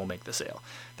return it and will make the sale.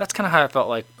 That's kind of how I felt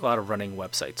like a lot of running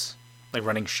websites, like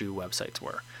running shoe websites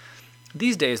were.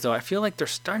 These days, though, I feel like they're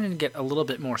starting to get a little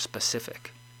bit more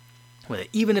specific with it,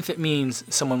 even if it means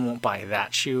someone won't buy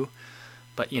that shoe.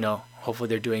 But, you know, hopefully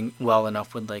they're doing well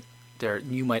enough with like their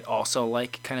you might also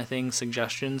like kind of thing,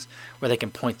 suggestions, where they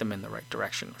can point them in the right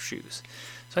direction of shoes.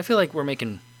 So I feel like we're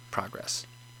making progress.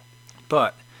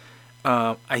 But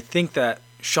I think that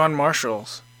Sean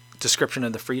Marshall's description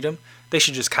of the Freedom, they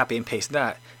should just copy and paste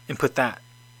that and put that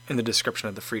in the description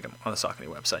of the Freedom on the Saucony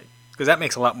website, because that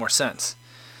makes a lot more sense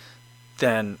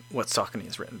than what Saucony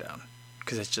has written down,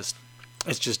 because it's just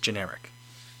generic.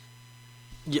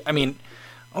 Yeah, I mean,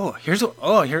 all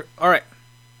right.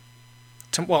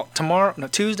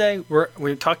 Tuesday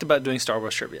we talked about doing Star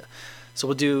Wars trivia, so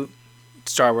we'll do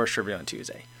Star Wars trivia on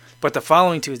Tuesday. But the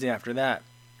following Tuesday after that,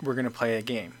 we're gonna play a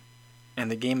game,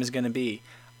 and the game is gonna be,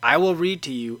 I will read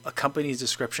to you a company's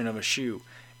description of a shoe,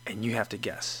 and you have to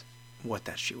guess what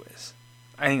that shoe is.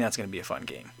 I think that's gonna be a fun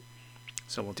game,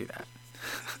 so we'll do that.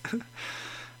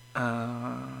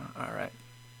 All right.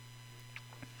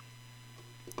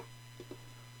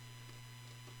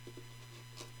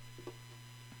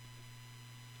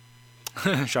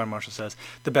 Sean Marshall says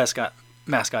the best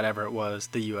mascot ever was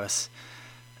the U.S.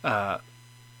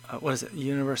 What is it?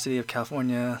 University of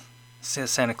California,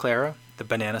 Santa Clara, the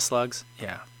banana slugs.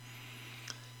 Yeah,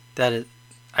 that is.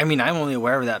 I mean, I'm only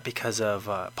aware of that because of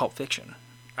Pulp Fiction.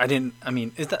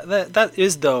 Is that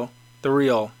is though the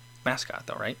real mascot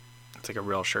though, right? It's like a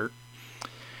real shirt.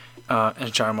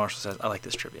 And Sean Marshall says, I like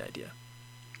this trivia idea.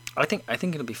 I think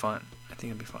it'll be fun.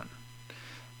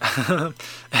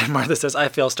 And Martha says, I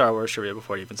fail Star Wars trivia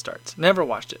before it even starts. Never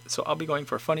watched it, so I'll be going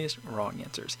for funniest wrong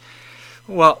answers.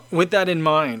 Well, with that in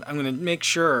mind, I'm going to make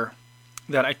sure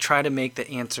that I try to make the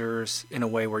answers in a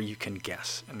way where you can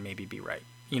guess and maybe be right.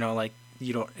 You know, like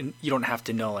you don't have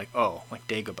to know like, oh, like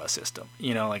Dagobah system.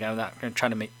 You know, like I'm not going to try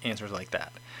to make answers like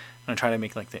that. I'm going to try to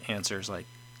make like the answers like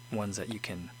ones that you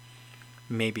can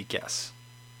maybe guess.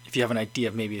 If you have an idea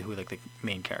of maybe who like the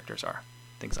main characters are,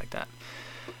 things like that.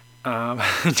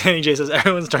 Danny J says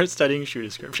everyone starts studying shoe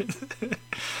descriptions.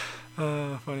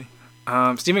 Funny.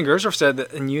 Steven Gersdorf said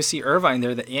that in UC Irvine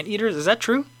they're the anteaters. Is that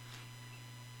true?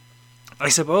 I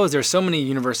suppose there's so many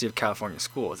University of California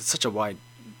schools. It's such a wide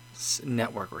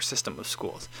network or system of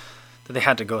schools that they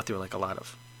had to go through like a lot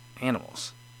of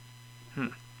animals.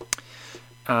 And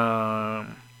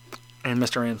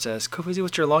Mr. Ram says, Kofuzi,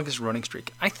 what's your longest running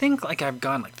streak? I think like I've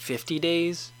gone like 50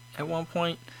 days at one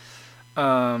point.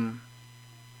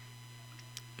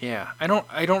 Yeah, I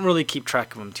don't really keep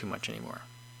track of them too much anymore.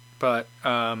 But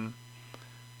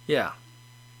yeah.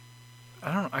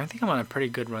 I don't know. I think I'm on a pretty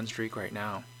good run streak right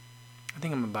now. I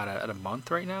think I'm about at a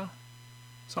month right now.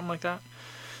 Something like that.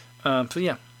 So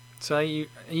yeah. So I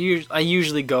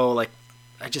usually go like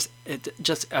it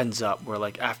just ends up where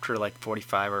like after like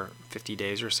 45 or 50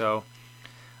 days or so,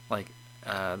 like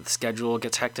the schedule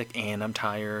gets hectic and I'm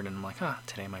tired and I'm like,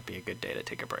 today might be a good day to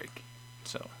take a break.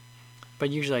 So,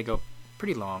 but usually I go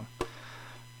pretty long.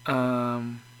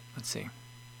 Let's see.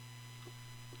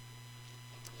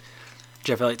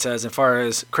 Jeff Elliott says, as far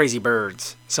as crazy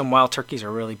birds, some wild turkeys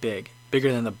are really big,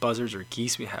 bigger than the buzzards or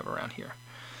geese we have around here.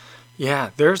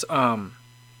 Yeah, there's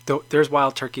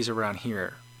wild turkeys around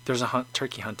here. There's a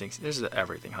turkey hunting. There's an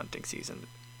everything hunting season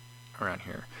around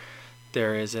here.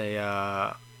 There is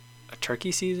a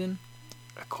turkey season,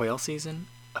 a quail season,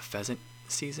 a pheasant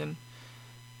season.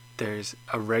 There's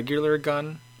a regular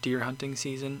gun deer hunting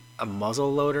season, a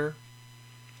muzzle loader.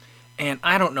 And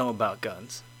I don't know about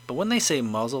guns, But when they say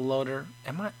muzzle loader,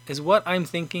 is what I'm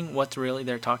thinking what's really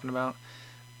they're talking about?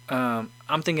 I'm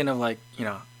thinking of like,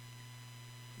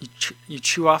 you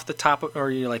chew off the top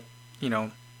or you like,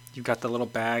 you've got the little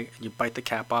bag, you bite the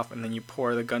cap off, and then you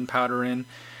pour the gunpowder in,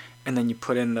 and then you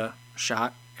put in the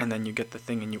shot, and then you get the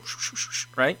thing and you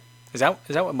right? Is that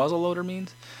what muzzle loader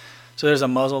means? So there's a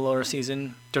muzzle loader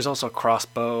season. There's also a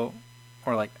crossbow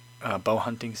or like bow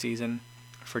hunting season.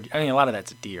 A lot of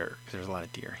that's deer because there's a lot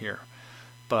of deer here.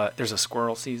 But there's a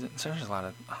squirrel season. So there's a lot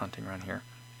of hunting around here.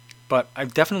 But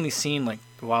I've definitely seen like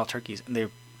wild turkeys, and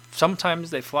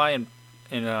sometimes they fly in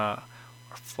or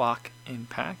flock in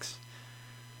packs.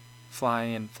 Fly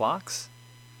in flocks.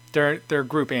 They're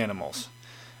group animals,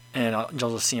 and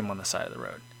you'll just see them on the side of the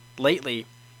road. Lately,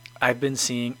 I've been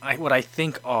seeing what I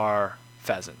think are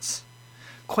pheasants.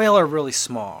 Quail are really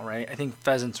small, right? I think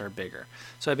pheasants are bigger.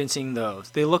 So I've been seeing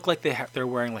those. They look like they're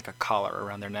wearing like a collar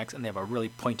around their necks, and they have a really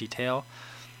pointy tail.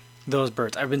 Those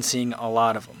birds, I've been seeing a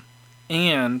lot of them.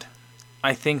 And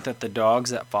I think that the dogs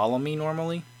that follow me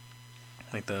normally,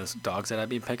 like those dogs that I'd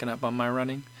be picking up on my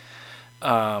running,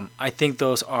 I think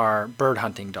those are bird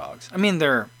hunting dogs. I mean,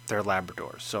 they're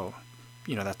Labradors, so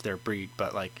that's their breed.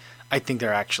 But like, I think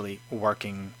they're actually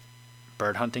working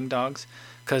bird hunting dogs,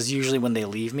 because usually when they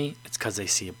leave me, it's because they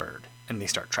see a bird and they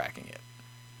start tracking it.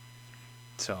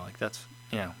 So like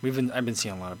I've been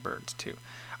seeing a lot of birds too.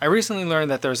 I recently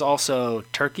learned that there's also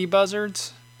turkey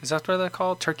buzzards. Is that what they're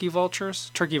called? Turkey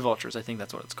vultures? Turkey vultures, I think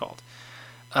that's what it's called.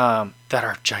 That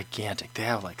are gigantic. They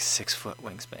have like 6-foot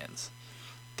wingspans.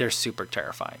 They're super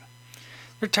terrifying.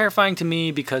 They're terrifying to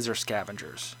me because they're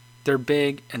scavengers. They're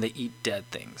big and they eat dead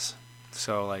things.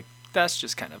 So like, that's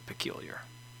just kind of peculiar.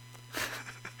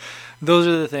 Those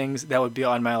are the things that would be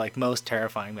on my like most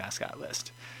terrifying mascot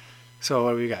list. So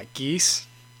what we got? Geese,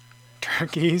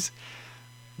 turkeys,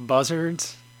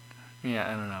 buzzards. Yeah,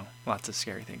 I don't know. Lots of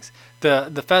scary things.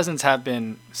 The pheasants have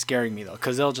been scaring me though,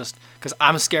 because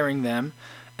I'm scaring them,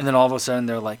 and then all of a sudden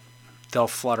they'll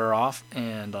flutter off,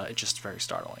 and it's just very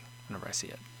startling whenever I see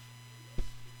it.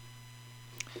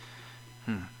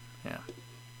 Yeah.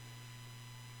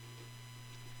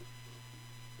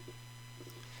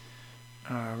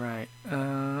 All right.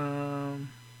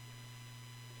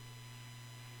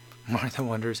 Martha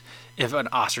wonders if an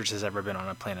ostrich has ever been on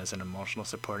a plane as an emotional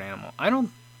support animal. I don't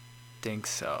think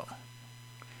so.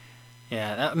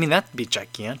 Yeah, that'd be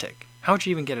gigantic. How would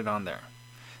you even get it on there?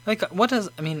 Like,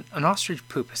 an ostrich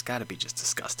poop has got to be just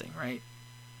disgusting, right?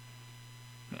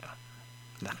 Yeah.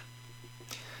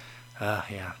 Nah.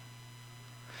 Yeah.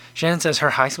 Shannon says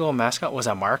her high school mascot was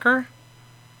a marker?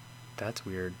 That's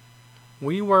weird.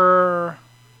 We were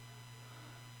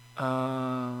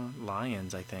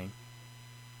lions, I think.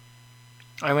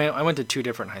 I went to 2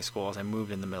 different high schools. I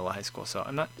moved in the middle of high school, so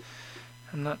I'm not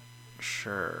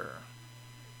sure.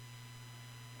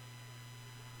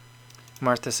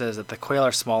 Martha says that the quail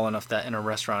are small enough that in a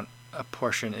restaurant a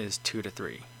portion is 2 to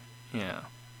 3. Yeah.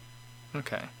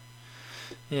 Okay.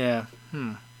 Yeah.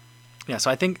 Yeah, so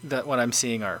I think that what I'm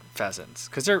seeing are pheasants,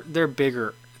 because they're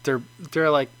bigger.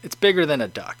 They're like, it's bigger than a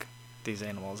duck, these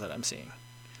animals that I'm seeing.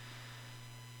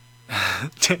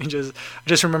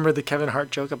 just remember the Kevin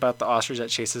Hart joke about the ostrich that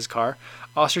chases car.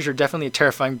 Ostrich are definitely a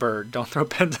terrifying bird. Don't throw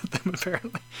pens at them,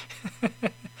 apparently.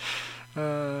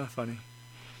 Funny.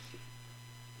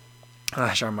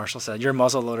 Sean Marshall said, your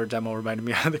muzzle loader demo reminded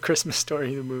me of the Christmas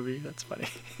Story, the movie. That's funny.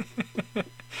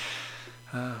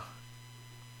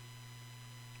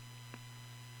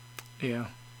 Yeah.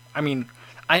 I mean,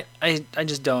 I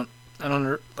just don't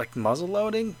like muzzle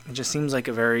loading. It just seems like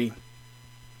a very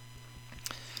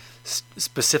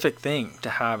specific thing to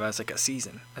have as like a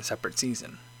separate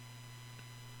season.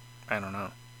 I don't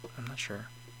know. I'm not sure.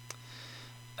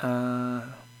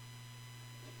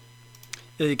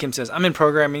 Lily Kim says, I'm in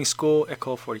programming school at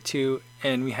Cole 42,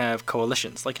 and we have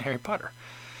coalitions like in Harry Potter.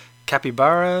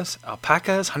 Capybaras,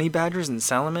 alpacas, honey badgers, and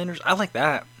salamanders. I like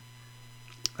that.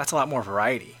 That's a lot more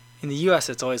variety. In the U.S.,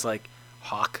 it's always like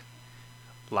hawk,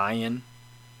 lion,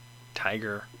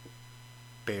 tiger,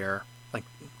 bear, like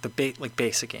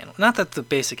basic animals. Not that the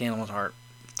basic animals aren't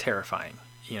terrifying,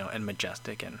 and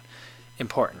majestic and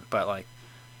important, but like,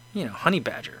 honey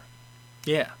badger.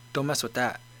 Yeah, don't mess with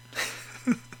that.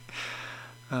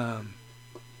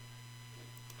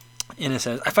 Ina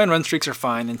says, I find run streaks are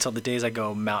fine until the days I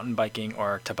go mountain biking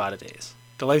or Tabata days.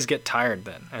 The legs get tired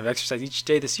then. I've exercised each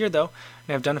day this year, though,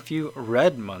 and I've done a few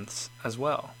red months as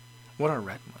well. What are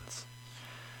red months?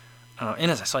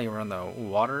 Ines, I saw you were on the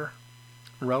water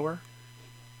rower.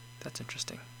 That's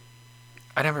interesting.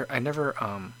 I never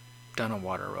done a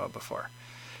water row before.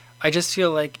 I just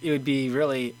feel like it would be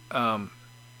really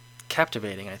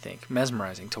captivating, I think,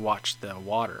 mesmerizing to watch the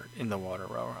water in the water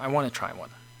rower. I want to try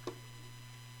one.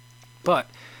 But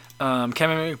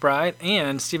Kevin McBride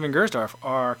and Steven Gersdorf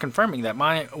are confirming that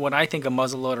what I think a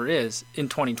muzzleloader is in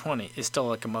 2020 is still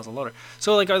like a muzzleloader.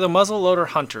 So like, are the muzzleloader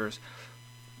hunters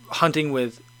hunting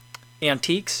with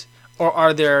antiques, or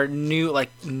are there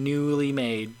newly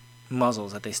made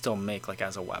muzzles that they still make like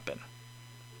as a weapon?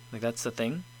 Like, that's the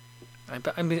thing.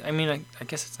 I mean, I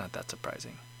guess it's not that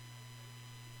surprising,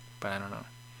 but I don't know.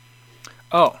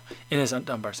 Oh, Ines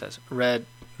Dunbar says red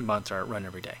months are run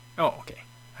every day. Oh, okay,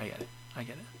 I get it.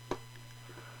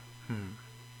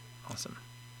 Awesome.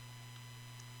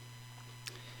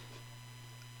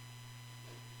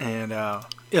 And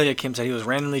Ilya Kim said he was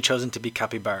randomly chosen to be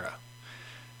capybara,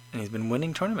 and he's been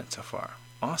winning tournaments so far.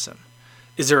 Awesome.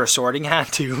 Is there a sorting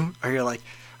hat too? Or you're like,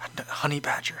 honey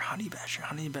badger,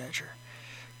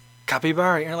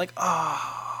 capybara, and you're like,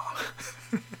 oh.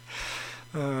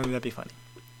 That'd be funny.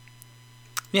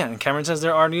 Yeah, and Cameron says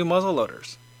there are new muzzle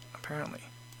loaders, apparently.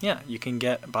 Yeah, you can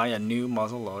buy a new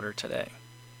muzzle loader today.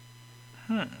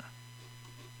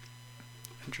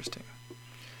 Interesting.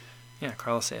 Yeah,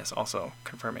 Carlos Sayas also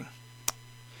confirming.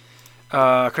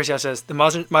 Chris Yao says the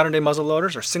modern day muzzle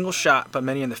loaders are single shot, but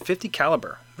many in the 50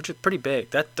 caliber, which is pretty big.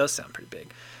 That does sound pretty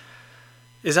big.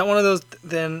 Is that one of those?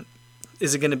 Then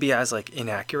is it going to be as like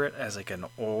inaccurate as like an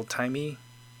old timey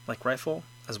like rifle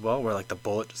as well, where like the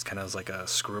bullet just kind of is like a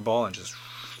screwball and just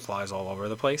flies all over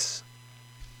the place?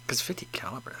 Because 50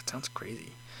 caliber, that sounds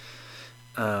crazy.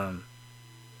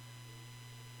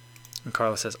 And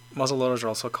Carlos says muzzle loaders are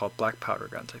also called black powder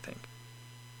guns, I think.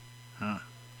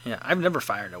 Yeah, I've never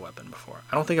fired a weapon before.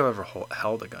 I don't think I've ever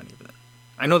held a gun even.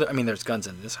 I know that. I mean, there's guns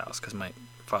in this house because my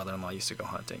father-in-law used to go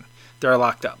hunting. They're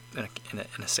locked up in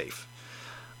a safe.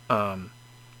 I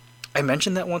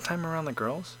mentioned that one time around the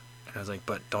girls, and I was like,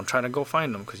 "But don't try to go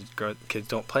find them because kids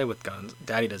don't play with guns.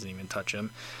 Daddy doesn't even touch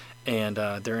them, and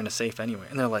they're in a safe anyway."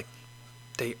 And they're like,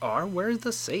 "They are? Where's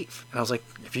the safe?" And I was like,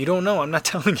 "If you don't know, I'm not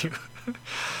telling you."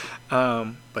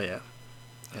 But yeah,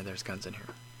 there's guns in here.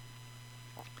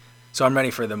 So I'm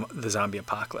ready for the zombie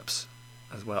apocalypse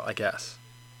as well, I guess.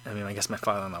 I mean, I guess my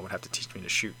father-in-law would have to teach me to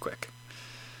shoot quick.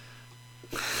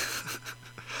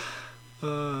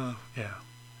 Yeah.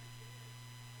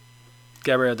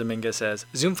 Gabriel Dominguez says,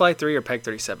 Zoom Fly 3 or Peg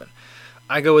 37?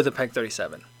 I go with the Peg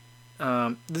 37.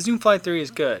 The Zoom Fly 3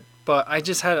 is good, but I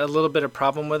just had a little bit of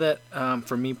problem with it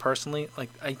for me personally. Like,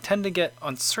 I tend to get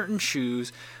on certain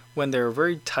shoes when they're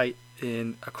very tight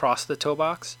across the toe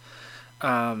box,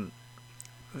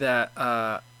 that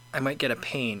I might get a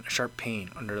sharp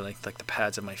pain under like the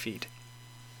pads of my feet.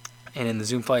 And in the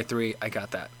Zoom Fly 3, I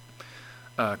got that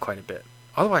quite a bit.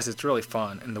 Otherwise, it's really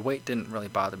fun, and the weight didn't really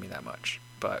bother me that much.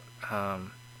 But I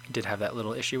did have that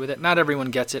little issue with it. Not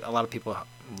everyone gets it. A lot of people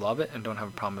love it and don't have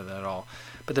a problem with it at all.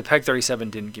 But the Peg 37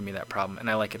 didn't give me that problem, and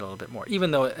I like it a little bit more,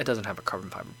 even though it doesn't have a carbon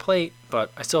fiber plate.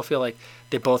 But I still feel like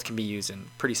they both can be used in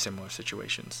pretty similar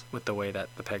situations with the way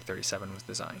that the Peg 37 was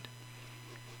designed.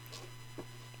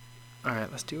 All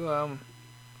right, let's do a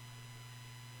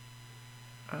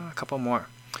couple more.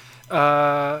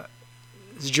 Zjuani,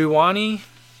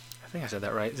 I think I said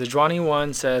that right.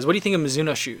 Zjuani1 says, what do you think of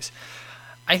Mizuno shoes?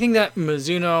 I think that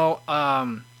Mizuno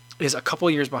is a couple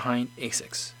years behind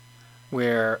ASICS,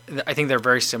 where I think they're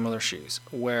very similar shoes,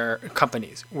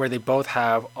 companies where they both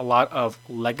have a lot of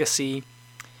legacy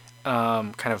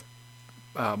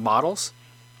models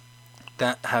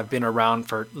that have been around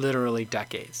for literally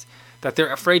decades, that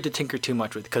they're afraid to tinker too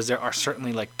much with, because there are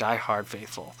certainly like diehard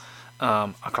faithful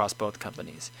across both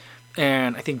companies.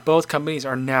 And I think both companies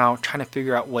are now trying to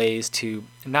figure out ways to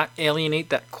not alienate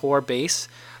that core base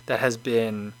that has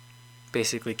been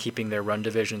basically keeping their run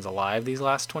divisions alive these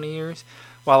last 20 years,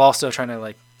 while also trying to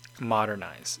like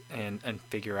modernize and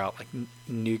figure out like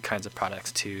new kinds of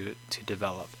products to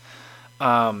develop.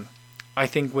 I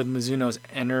think with Mizuno's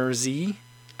NRZ,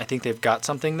 I think they've got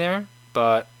something there,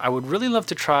 but I would really love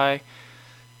to try.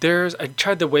 I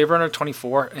tried the Wave Runner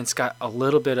 24, and it's got a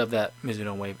little bit of that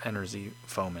Mizuno Wave NRZ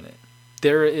foam in it.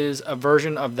 There is a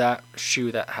version of that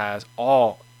shoe that has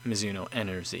all Mizuno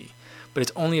NRZ, but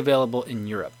it's only available in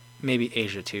Europe, maybe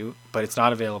Asia too, but it's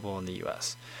not available in the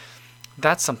US.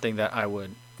 That's something that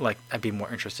I'd be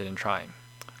more interested in trying.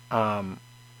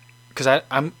 Because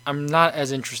I'm not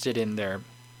as interested in their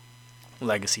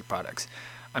legacy products.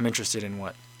 I'm interested in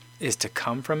what is to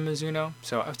come from Mizuno.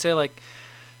 So I would say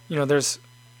there's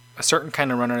a certain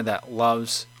kind of runner that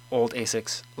loves old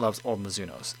ASICs, loves old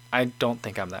Mizunos. I don't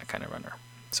think I'm that kind of runner.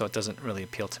 So it doesn't really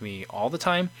appeal to me all the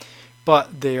time,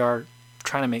 but they are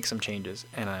trying to make some changes,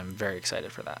 and I'm very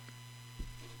excited for that.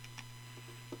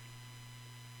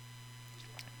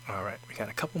 All right, we got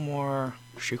a couple more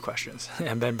shoe questions.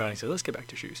 And Ben Browning says, let's get back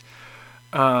to shoes.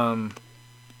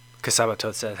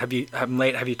 Casabato says, have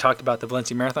you talked about the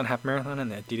Valencia Marathon, half marathon,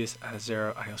 and the Adidas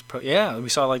Zero Adios Pro? Yeah, we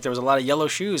saw like there was a lot of yellow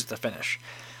shoes at the finish.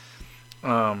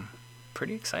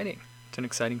 Pretty exciting. It's an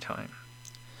exciting time.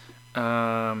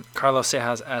 Carlos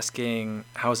Sejas asking,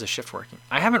 how is the shift working?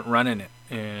 I haven't run in it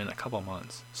in a couple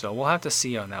months, so we'll have to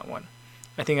see on that one.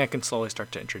 I think I can slowly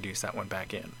start to introduce that one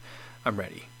back in. I'm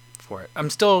ready for it. I'm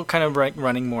still kind of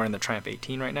running more in the Triumph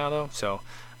 18 right now, though, so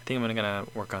I think I'm going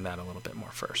to work on that a little bit more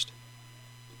first.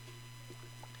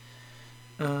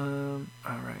 All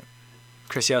right.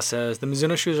 Chris Yao says, the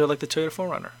Mizuno shoes are like the Toyota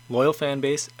 4Runner. Loyal fan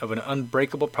base of an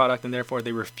unbreakable product, and therefore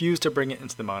they refuse to bring it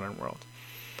into the modern world.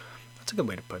 That's a good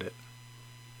way to put it.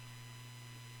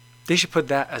 They should put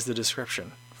that as the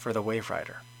description for the Wave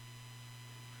Rider.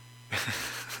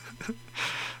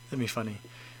 That'd be funny.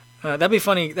 That'd be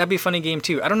funny. That'd be a funny game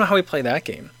too. I don't know how we play that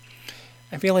game.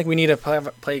 I feel like we need to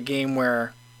play a game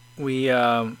where we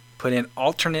put in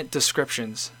alternate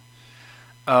descriptions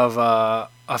of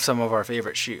some of our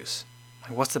favorite shoes.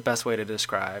 Like, what's the best way to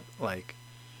describe like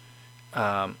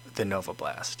the Nova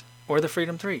Blast or the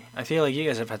Freedom 3? I feel like you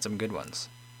guys have had some good ones,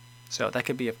 so that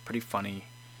could be a pretty funny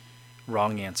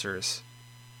wrong answers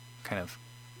kind of.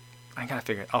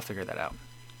 I'll figure that out.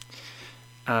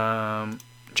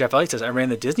 Jeff Elliott says, I ran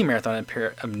the Disney Marathon in a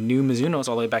pair of new Mizunos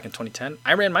all the way back in 2010.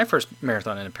 I ran my first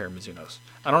marathon in a pair of Mizunos.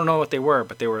 I don't know what they were,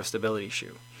 but they were a stability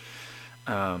shoe.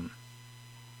 But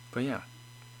yeah,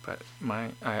 but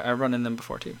I run in them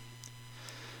before too.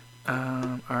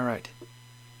 All right.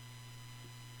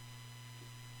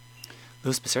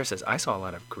 Louis Becerra says, I saw a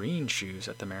lot of green shoes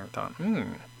at the marathon.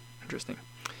 Interesting.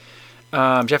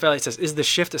 Jeff Elliott says, is the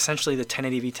Shift essentially the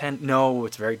 1080 V10? No,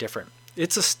 it's very different.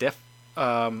 It's a stiff,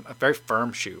 a very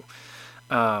firm shoe.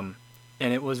 And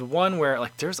it was one where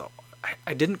like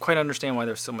I didn't quite understand why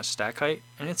there's so much stack height.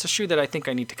 And it's a shoe that I think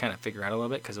I need to kind of figure out a little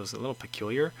bit because it was a little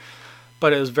peculiar.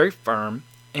 But it was very firm.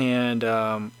 And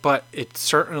but it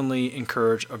certainly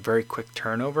encouraged a very quick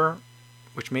turnover,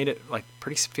 which made it like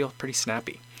feel pretty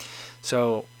snappy.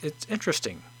 So it's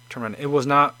interesting to run. It was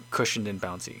not cushioned and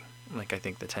bouncy like I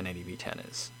think the 1080 V10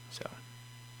 is. So,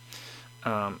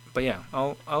 but yeah,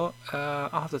 I'll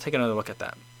have to take another look at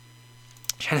that.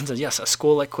 Shannon says, yes, a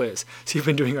school-like quiz. So you've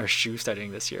been doing our shoe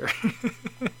studying this year.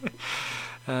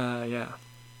 Yeah.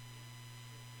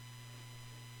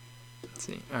 Let's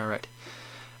see. All right.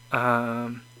 All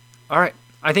right.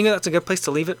 I think that's a good place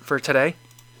to leave it for today.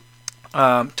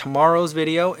 Tomorrow's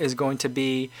video is going to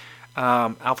be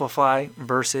Alphafly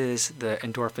versus the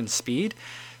Endorphin Speed.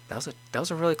 That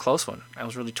was a really close one. I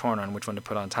was really torn on which one to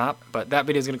put on top. But that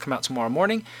video is going to come out tomorrow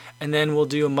morning. And then we'll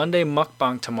do a Monday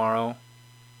mukbang tomorrow.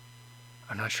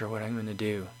 I'm not sure what I'm going to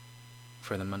do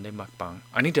for the Monday mukbang.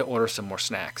 I need to order some more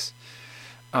snacks.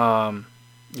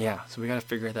 Yeah, so we got to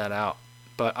figure that out.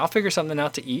 But I'll figure something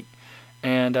out to eat.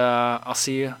 And I'll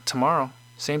see you tomorrow.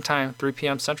 Same time, 3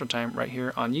 p.m. Central Time, right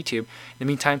here on YouTube. In the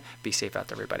meantime, be safe out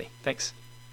there, everybody. Thanks.